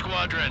good, Mage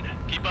Squadron.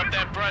 Keep up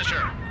that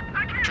pressure.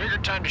 Trigger,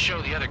 time to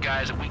show the other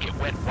guys that we get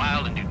wet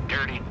wild and do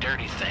dirty,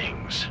 dirty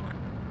things.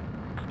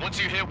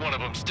 Once you hit one of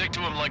them, stick to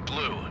him like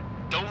glue.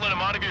 Don't let him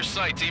out of your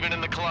sights, even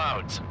in the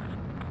clouds.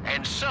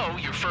 And so,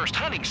 your first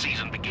hunting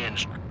season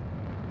begins.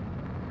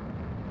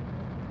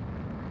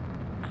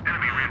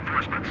 Enemy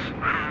reinforcements.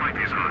 I don't like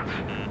these odds.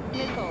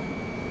 Missile.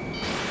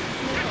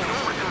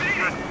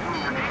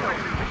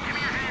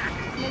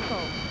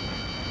 Missile.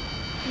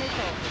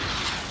 Missile.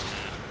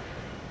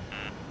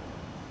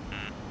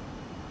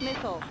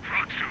 Missile.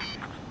 Front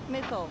 2.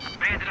 Missile.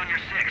 Bandit on your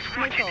 6.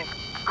 Watch Missile. it.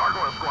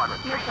 Gargoyle Squadron,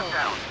 take them Missile.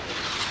 down.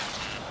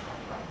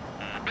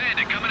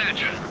 Bandit coming at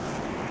you.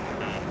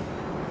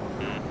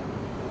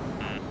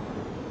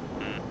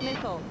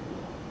 Missile.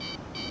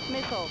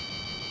 Missile.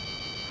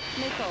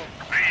 Missile.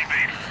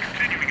 Baby,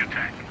 continuing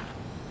attack.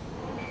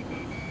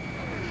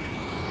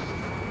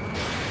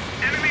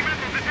 Enemy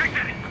missile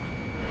detected.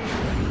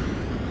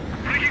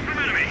 Breaking from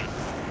enemy.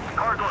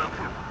 Gargoyle 2,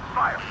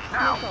 fire,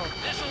 now. Missile.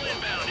 Missile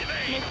inbound,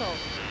 evade. Missile.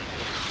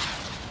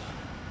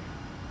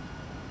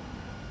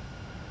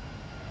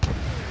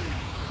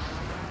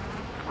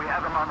 We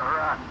have them on the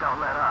run, don't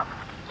let up.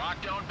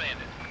 Lockdown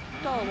bandit.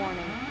 Stall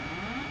warning.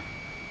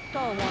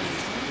 Stall warning.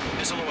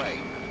 Missile away.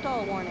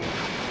 Stall warning.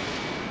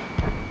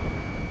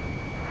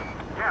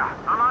 Yeah,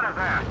 I'm on his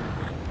ass.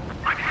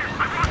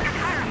 I'm lost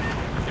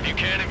control. If you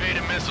can't evade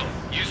a missile,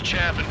 use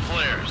chaff and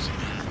flares.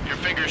 Your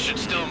fingers should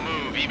still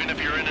move, even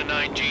if you're in a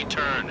 9G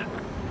turn.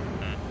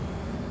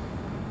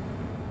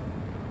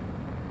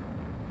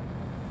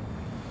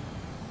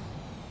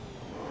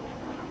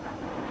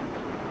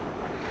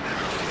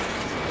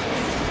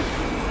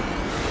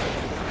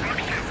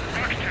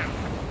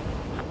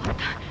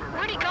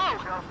 Where'd he go?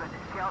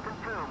 Skeleton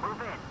 2,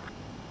 move in.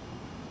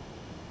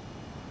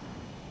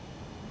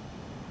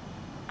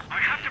 I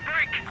have to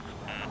break.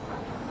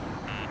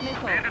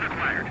 Missile. Bandit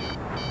acquired.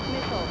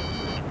 Missile.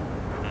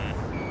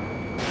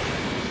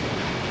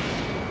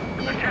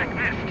 Attack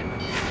missed.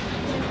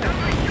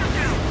 Enemy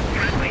shutdown.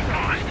 Friendly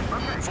lost.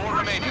 4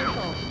 remaining.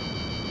 Missile.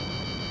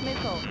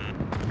 Missile.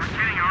 We're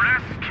getting our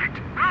asses kicked.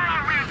 Where are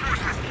our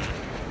reinforcements?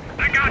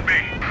 They got me.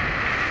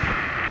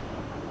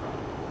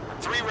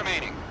 3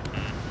 remaining.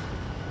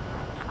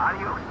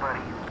 Adios,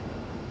 buddy.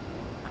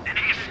 And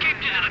he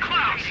escaped into the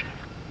clouds.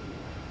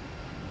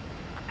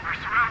 We're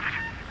surrounded.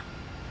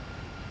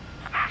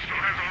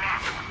 Hostile has a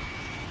lock.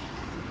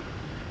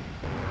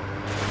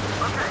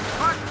 Okay,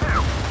 part 2.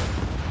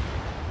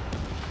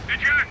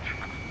 Eject.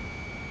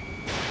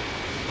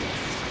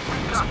 We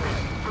got this.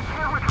 We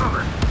can't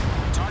recover.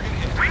 Target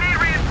hit. We need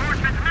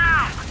reinforcements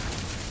now.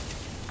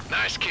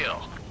 Nice kill.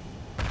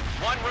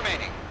 1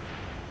 remaining.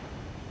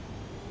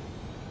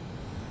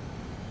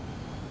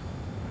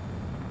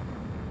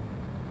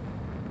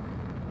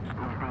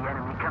 Is the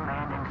enemy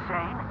command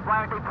insane? Why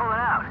aren't they pulling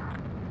out?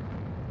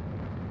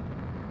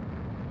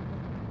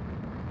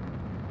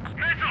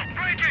 Missile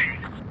breaking!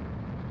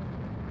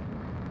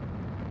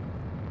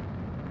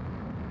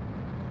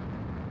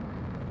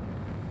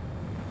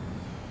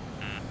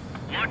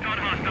 Locked on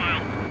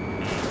hostile.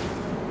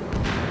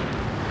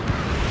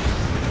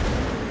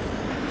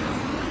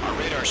 Our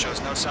radar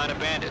shows no sign of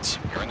bandits.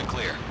 You're in the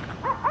clear.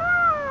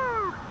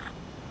 Woohoo!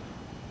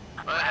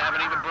 I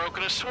haven't even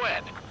broken a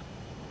sweat.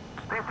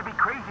 They have to be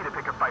crazy to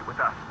pick a fight with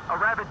us. A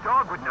rabid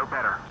dog would know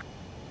better.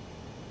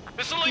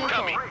 Missile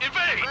incoming!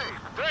 Evade!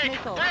 Break!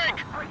 Missile.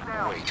 Break! Right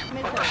now. Wait, what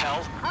Missile. the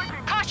hell?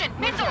 Caution!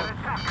 Missile!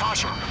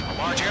 Caution! A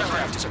large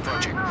aircraft is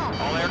approaching.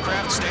 All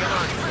aircraft stay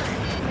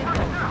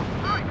alert.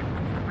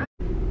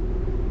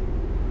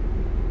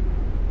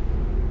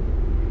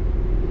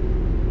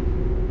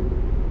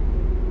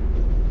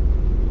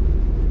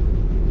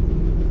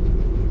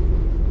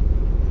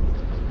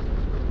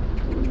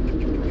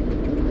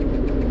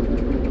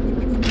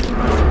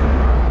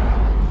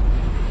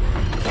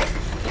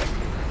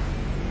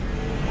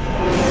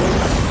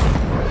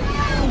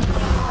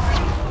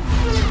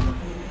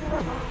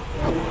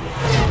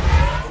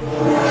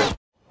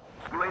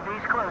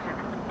 UAV's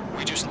closing.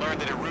 We just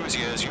learned that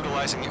Eruzia is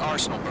utilizing the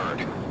Arsenal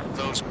bird.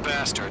 Those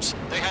bastards.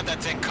 They had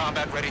that thing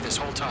combat ready this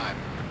whole time.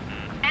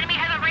 Enemy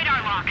has a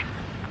radar lock.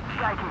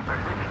 YecchyBird,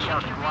 this is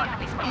Shelton 1.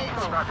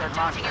 What's about that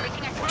Detaching monster?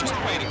 everything We're just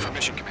except waiting for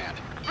mission command.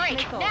 break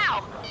Missile.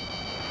 now.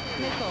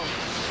 Missile.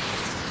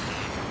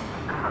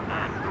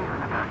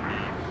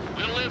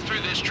 We'll live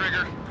through this,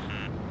 Trigger.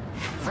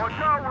 Watch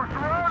out, we're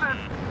surrounded!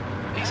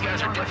 These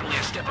guys are definitely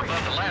a step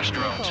above the last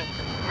drones. Missile.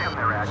 Damn,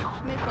 they're agile.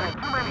 Missile. There's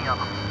too many of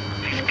them.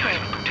 These guys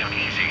will go down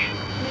easy.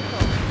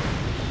 Missile.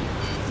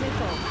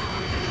 Missile.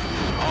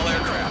 All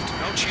aircraft,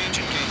 no change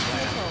in game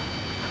plan. Missile.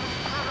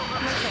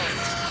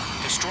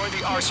 Missile. Destroy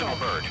the Arsenal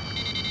bird.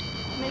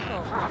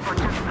 Missile. For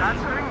just that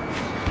thing?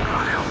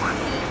 God help us.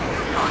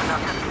 Not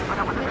enough to keep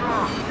up with the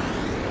drones.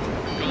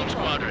 Gold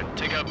Squadron,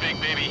 take out Big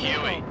Baby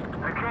Huey.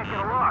 They can't get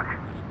a lock.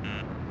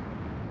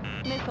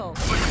 Missile.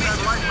 Look at that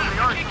light from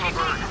the Arsenal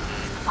bird.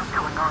 What's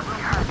going on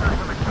here? There's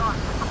some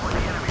exhaustion before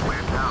the enemy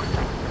wears down.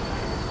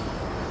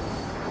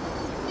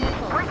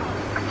 Missile. Breaking!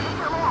 I can't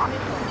get a lock!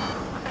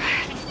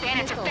 These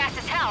bandits are fast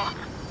as hell.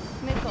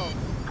 Missile.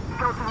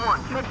 Skeleton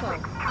 1, Missile.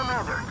 6,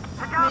 Commander.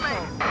 Tagame!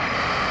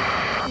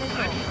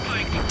 Missile.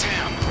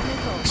 Damn.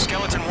 Missile.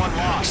 Skeleton 1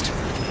 lost.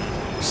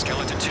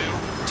 Skeleton 2,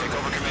 take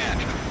over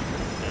command.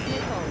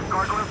 Missile.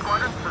 Gargoyle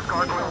Squadron, this is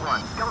Gargoyle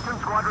 1. Skeleton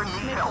Squadron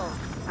needs help.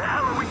 Missile. The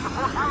hell are we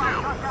supposed to do?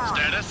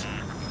 Status?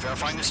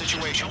 Verifying the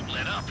situation. Don't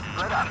let up.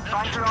 Let up.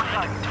 Find your own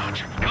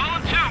target.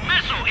 Column 2,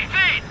 missile,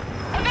 evade!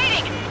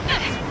 Evading!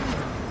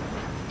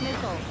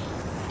 Missile.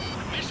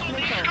 Missile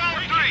Missile.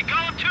 Column 3,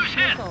 column 2's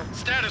hit! Missile.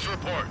 Status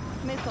report.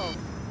 Missile.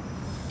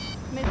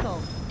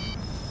 Missile.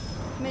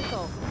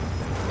 Missile.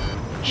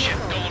 Ship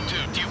Golem 2,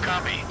 do you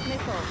copy?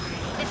 Missile.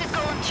 This is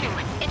Golem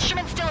 2.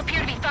 Instruments still appear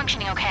to be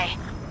functioning okay.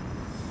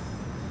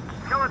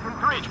 Skeleton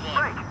 3, Page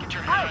 1, break! get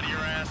your head out of your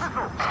ass. Stop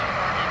arguing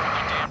with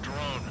your damn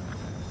drone.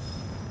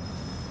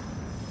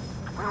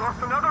 We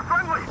lost another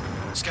friendly!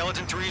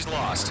 Skeleton 3's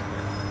lost. They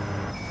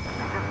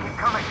just keep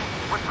coming.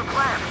 What's the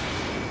plan?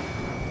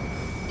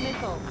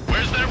 Missile.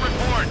 Where's that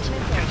report?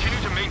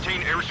 Continue to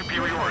maintain air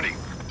superiority.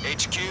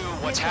 HQ,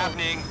 what's Missile.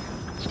 happening?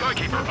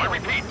 Skykeeper, I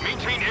repeat,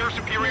 maintain air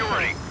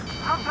superiority.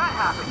 How'd that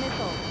happen?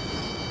 Missile.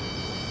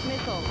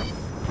 Missile.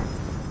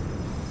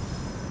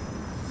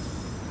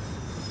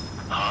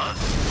 Huh?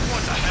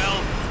 What the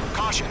hell?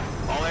 Caution,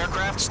 all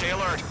aircraft stay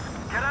alert.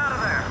 Get out of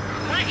there!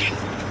 Breaking!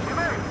 Give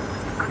in!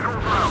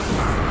 Control's out.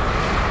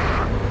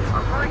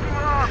 I'm breaking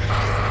off!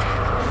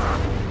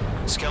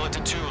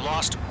 Skeleton 2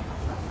 lost. Shit,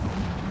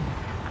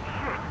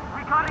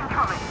 we got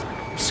incoming!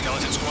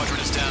 Skeleton Squadron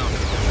is down.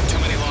 Too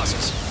many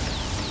losses.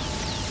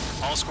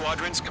 All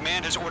squadrons,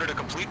 command has ordered a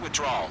complete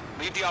withdrawal.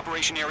 Leave the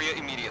operation area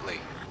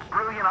immediately.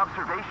 Brilliant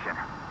observation.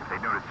 If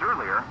they'd noticed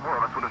earlier, more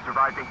of us would have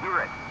survived to hear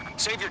it.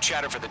 Save your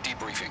chatter for the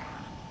debriefing.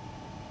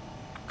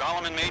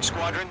 Golem and Mage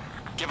Squadron,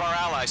 give our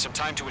allies some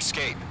time to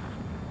escape.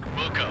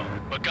 We'll go,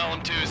 but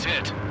Golem 2's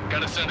hit.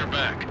 Gotta send her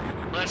back.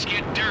 Let's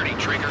get dirty,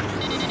 Trigger.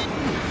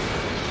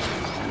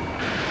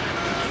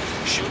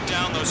 Shoot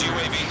down those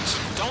UAVs.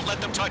 Don't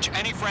let them touch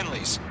any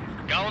friendlies.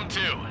 Golem 2,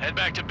 head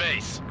back to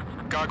base.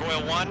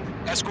 Gargoyle 1,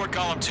 escort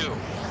Golem 2.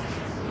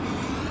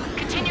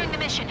 Continuing the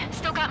mission.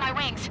 Still got my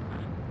wings.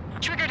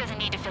 Trigger doesn't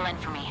need to fill in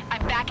for me.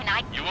 I'm back and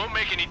You won't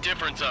make any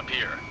difference up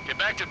here. Get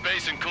back to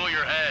base and cool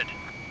your head.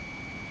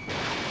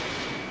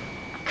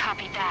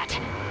 Copy that.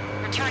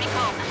 Returning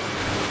home.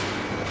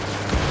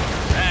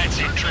 That's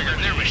it, Trigger.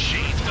 They're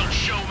machines. Don't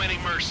show them any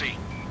mercy.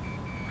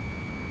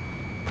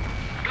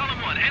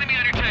 Golem 1, enemy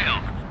on your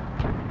tail.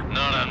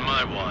 Not on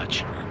my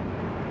watch.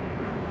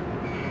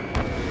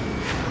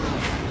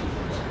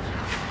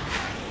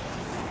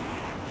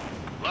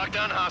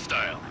 Lockdown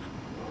hostile.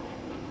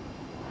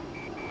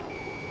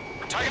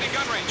 Targeting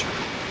gun range.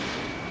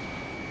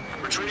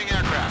 Retreating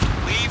aircraft.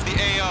 Leave the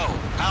AO.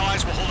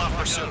 Allies will hold off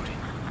pursuit.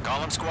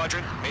 Golem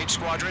Squadron, Mage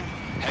Squadron,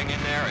 hang in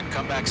there and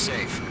come back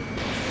safe.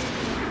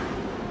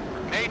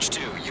 Mage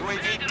 2,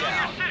 UAV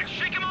down.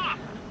 Shake him off!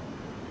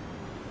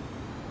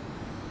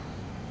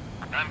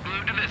 I'm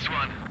glued to this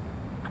one.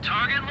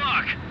 Target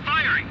lock.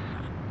 Firing.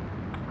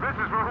 This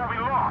is who we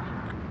lost.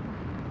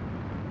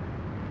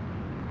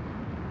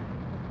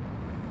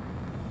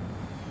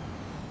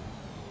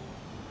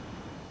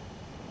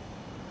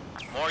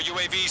 More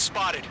UAVs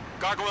spotted.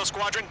 Gargoyle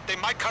Squadron, they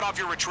might cut off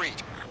your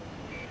retreat.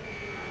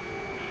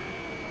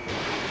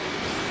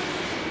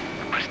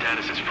 My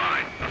status is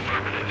fine.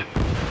 Affirmative.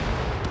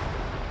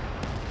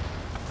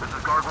 This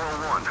is Gargoyle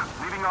 1,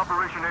 leading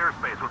Operation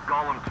Airspace with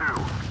Golem 2.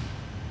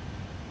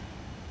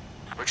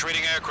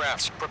 Retreating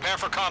aircrafts, prepare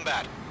for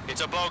combat.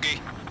 It's a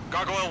bogey.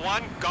 Gargoyle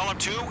 1, Golem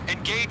 2,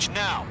 engage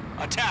now.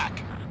 Attack.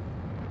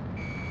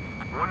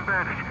 One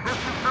bandage,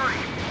 distance 30.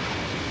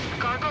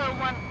 Gargoyle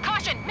 1.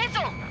 Caution!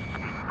 Missile!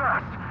 He's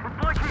fast.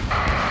 It's like he's...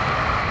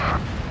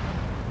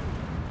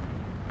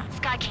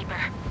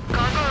 Skykeeper.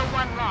 Gargoyle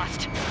 1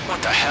 lost.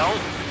 What the hell?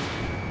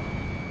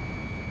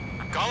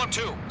 Golem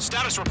 2,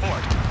 status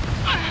report.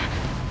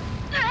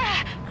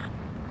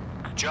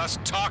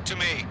 Just talk to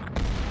me.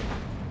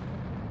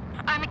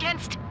 I'm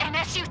against an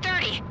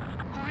Su-30.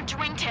 Orange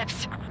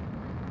wingtips.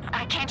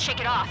 I can't shake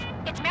it off.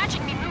 It's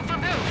matching me move for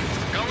move.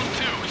 Golem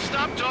 2,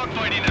 stop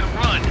dogfighting and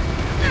run.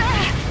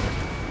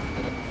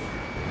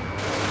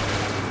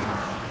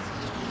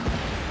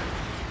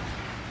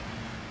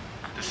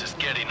 This is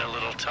getting a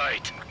little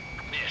tight.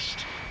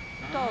 Missed.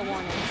 Stall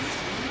warning.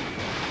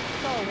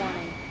 Stall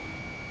warning.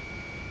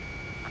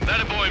 That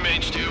a boy,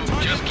 Mage 2.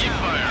 Just keep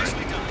firing.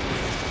 Nicely done.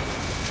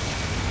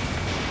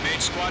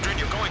 Mage Squadron,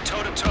 you're going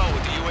toe-to-toe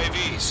with the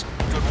UAVs.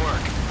 Good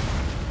work.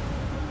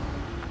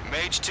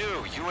 Mage 2,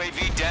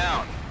 UAV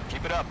down.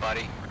 Keep it up,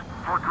 buddy.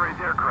 Fort Gray's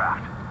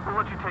aircraft. We'll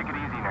let you take it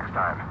easy next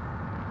time.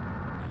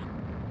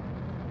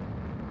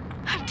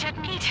 I'm dead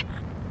meat.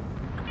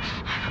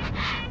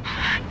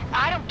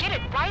 I don't get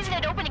it. Why isn't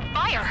it opening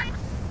fire?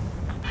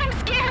 I'm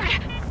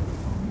scared.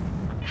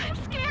 I'm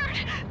scared.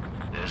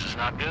 This is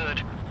not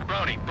good.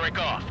 Brownie, break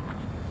off.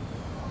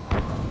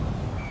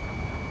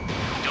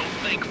 Don't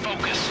think,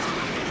 focus.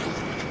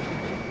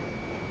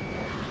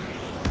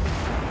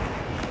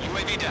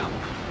 UAV down.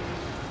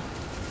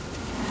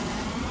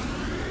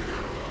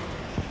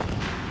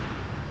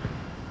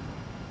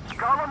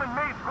 Golem and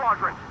Mage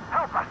Squadron,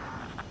 help us!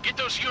 Get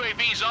those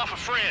UAVs off of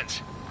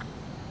friends.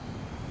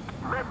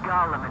 Let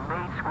Golem and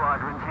Mage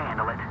Squadrons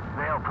handle it.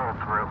 They'll pull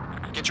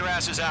through. Get your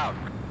asses out.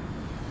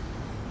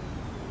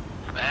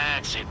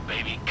 That's it,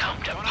 baby.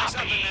 Come to Don't ice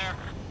up Poppy. in there.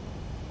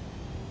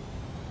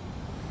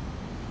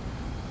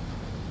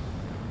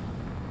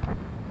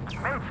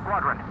 Mage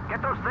Squadron,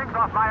 get those things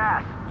off my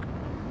ass!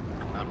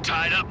 I'm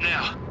tied up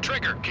now.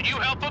 Trigger, can you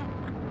help him?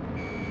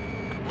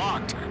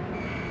 Locked.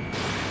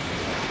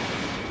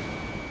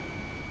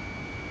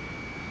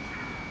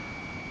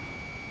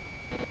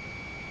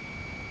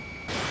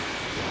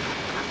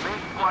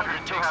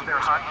 there,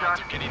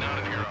 hotshot? Getting out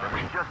of here, are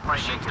we? Just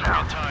might make it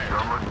out.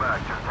 Don't look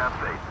back, just have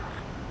faith.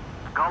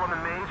 Gollum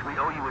and Mage, we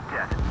owe you a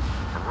debt,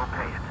 and we'll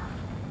pay it.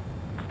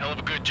 Hell of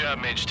a good job,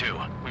 Mage 2.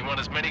 We want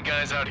as many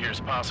guys out here as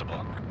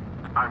possible.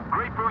 I'm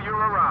grateful you're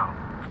around.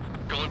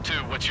 Gollum 2,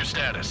 what's your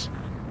status?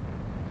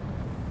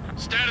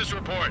 Status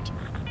report!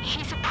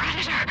 He's a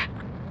predator.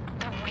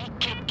 The weak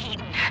get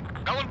eaten.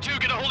 Gollum 2,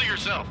 get a hold of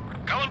yourself!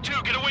 Gollum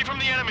 2, get away from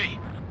the enemy!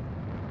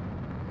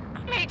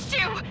 Mage 2,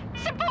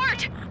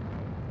 support!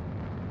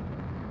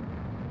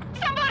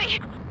 Somebody!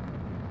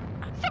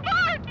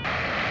 Support!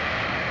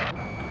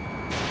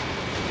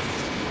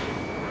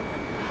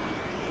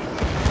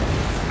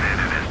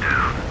 Bandit is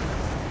down.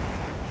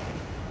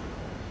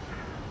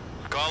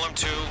 Gollum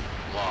 2,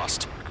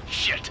 lost.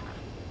 Shit!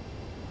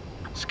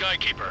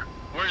 Skykeeper,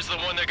 where's the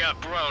one that got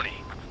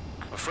Brownie?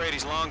 Afraid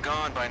he's long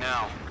gone by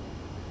now.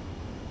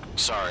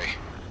 Sorry.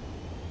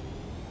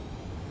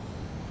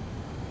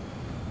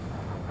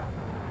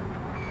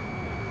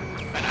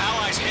 An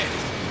ally's hit.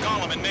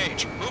 Gollum and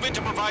Mage, move in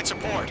to provide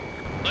support.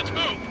 Let's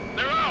move!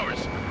 They're ours!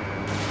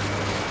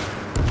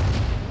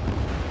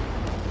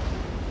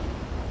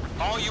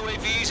 All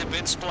UAVs have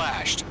been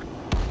splashed.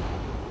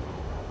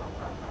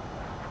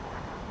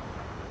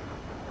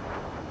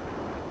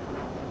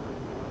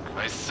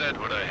 I said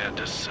what I had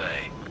to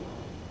say.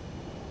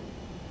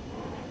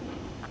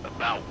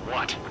 About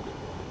what?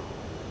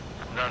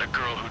 Not a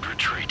girl who'd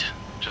retreat.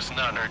 Just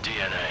not in her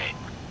DNA.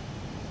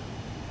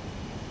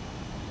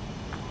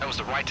 That was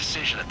the right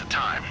decision at the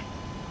time.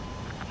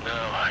 No,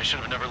 I should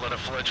have never let a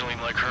fledgling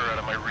like her out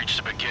of my reach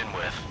to begin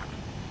with.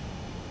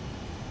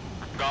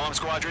 Gollum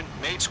Squadron,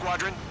 Mage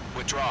Squadron,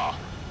 withdraw.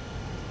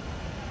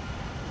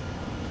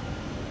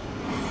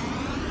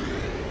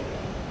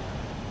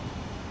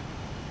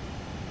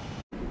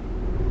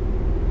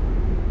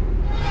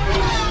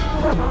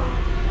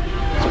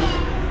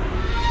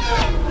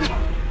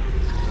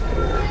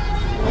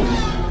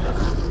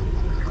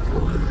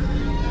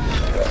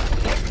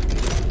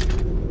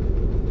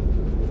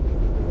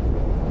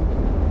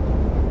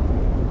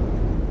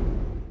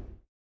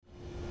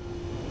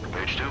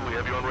 Mage 2, we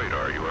have you on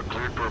radar. You are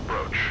cleared for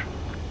approach.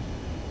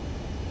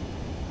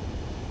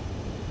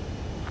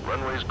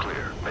 Runway's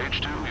clear.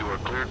 Mage 2, you are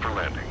cleared for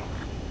landing.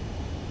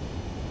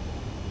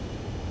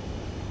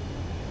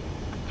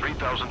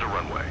 3,000 to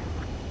runway.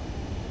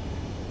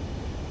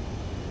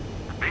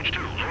 Mage 2,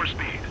 lower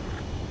speed.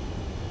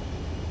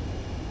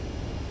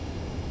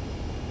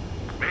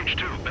 Mage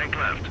 2, bank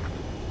left.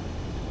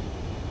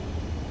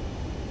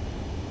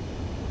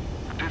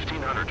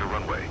 1,500 to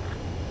runway.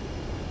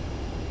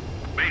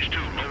 Mage 2,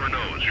 lower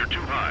nose. You're too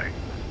high.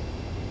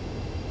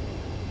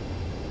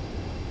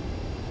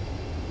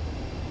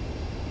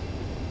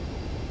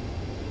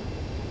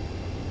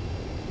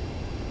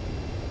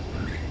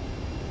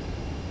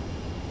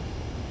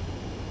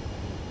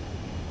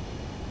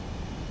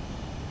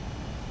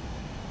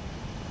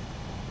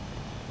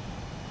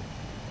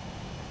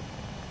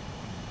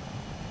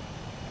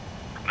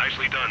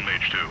 Nicely done,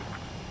 Mage 2.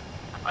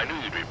 I knew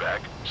you'd be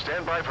back.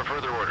 Stand by for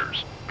further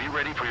orders. Be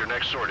ready for your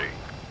next sortie.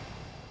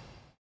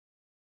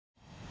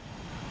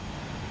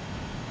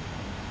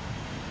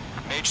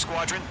 Mage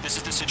Squadron, this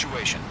is the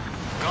situation.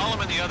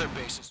 Gollum and the other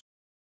bases...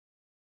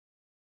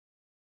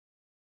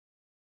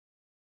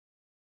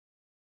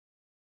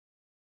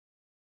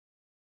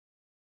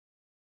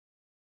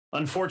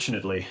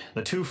 Unfortunately,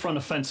 the two-front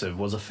offensive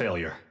was a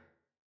failure.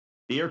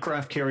 The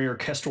aircraft carrier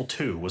Kestrel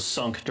II was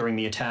sunk during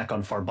the attack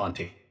on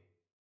Farbanti.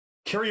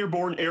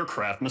 Carrier-borne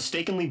aircraft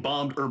mistakenly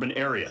bombed urban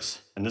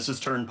areas, and this has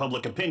turned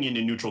public opinion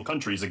in neutral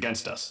countries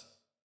against us.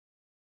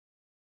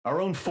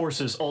 Our own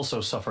forces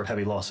also suffered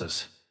heavy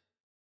losses.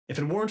 If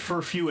it weren't for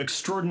a few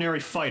extraordinary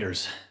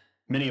fighters,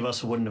 many of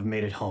us wouldn't have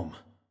made it home.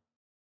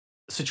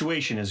 The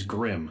situation is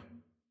grim.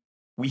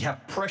 We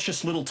have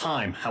precious little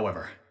time,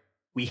 however.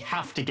 We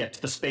have to get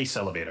to the space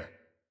elevator.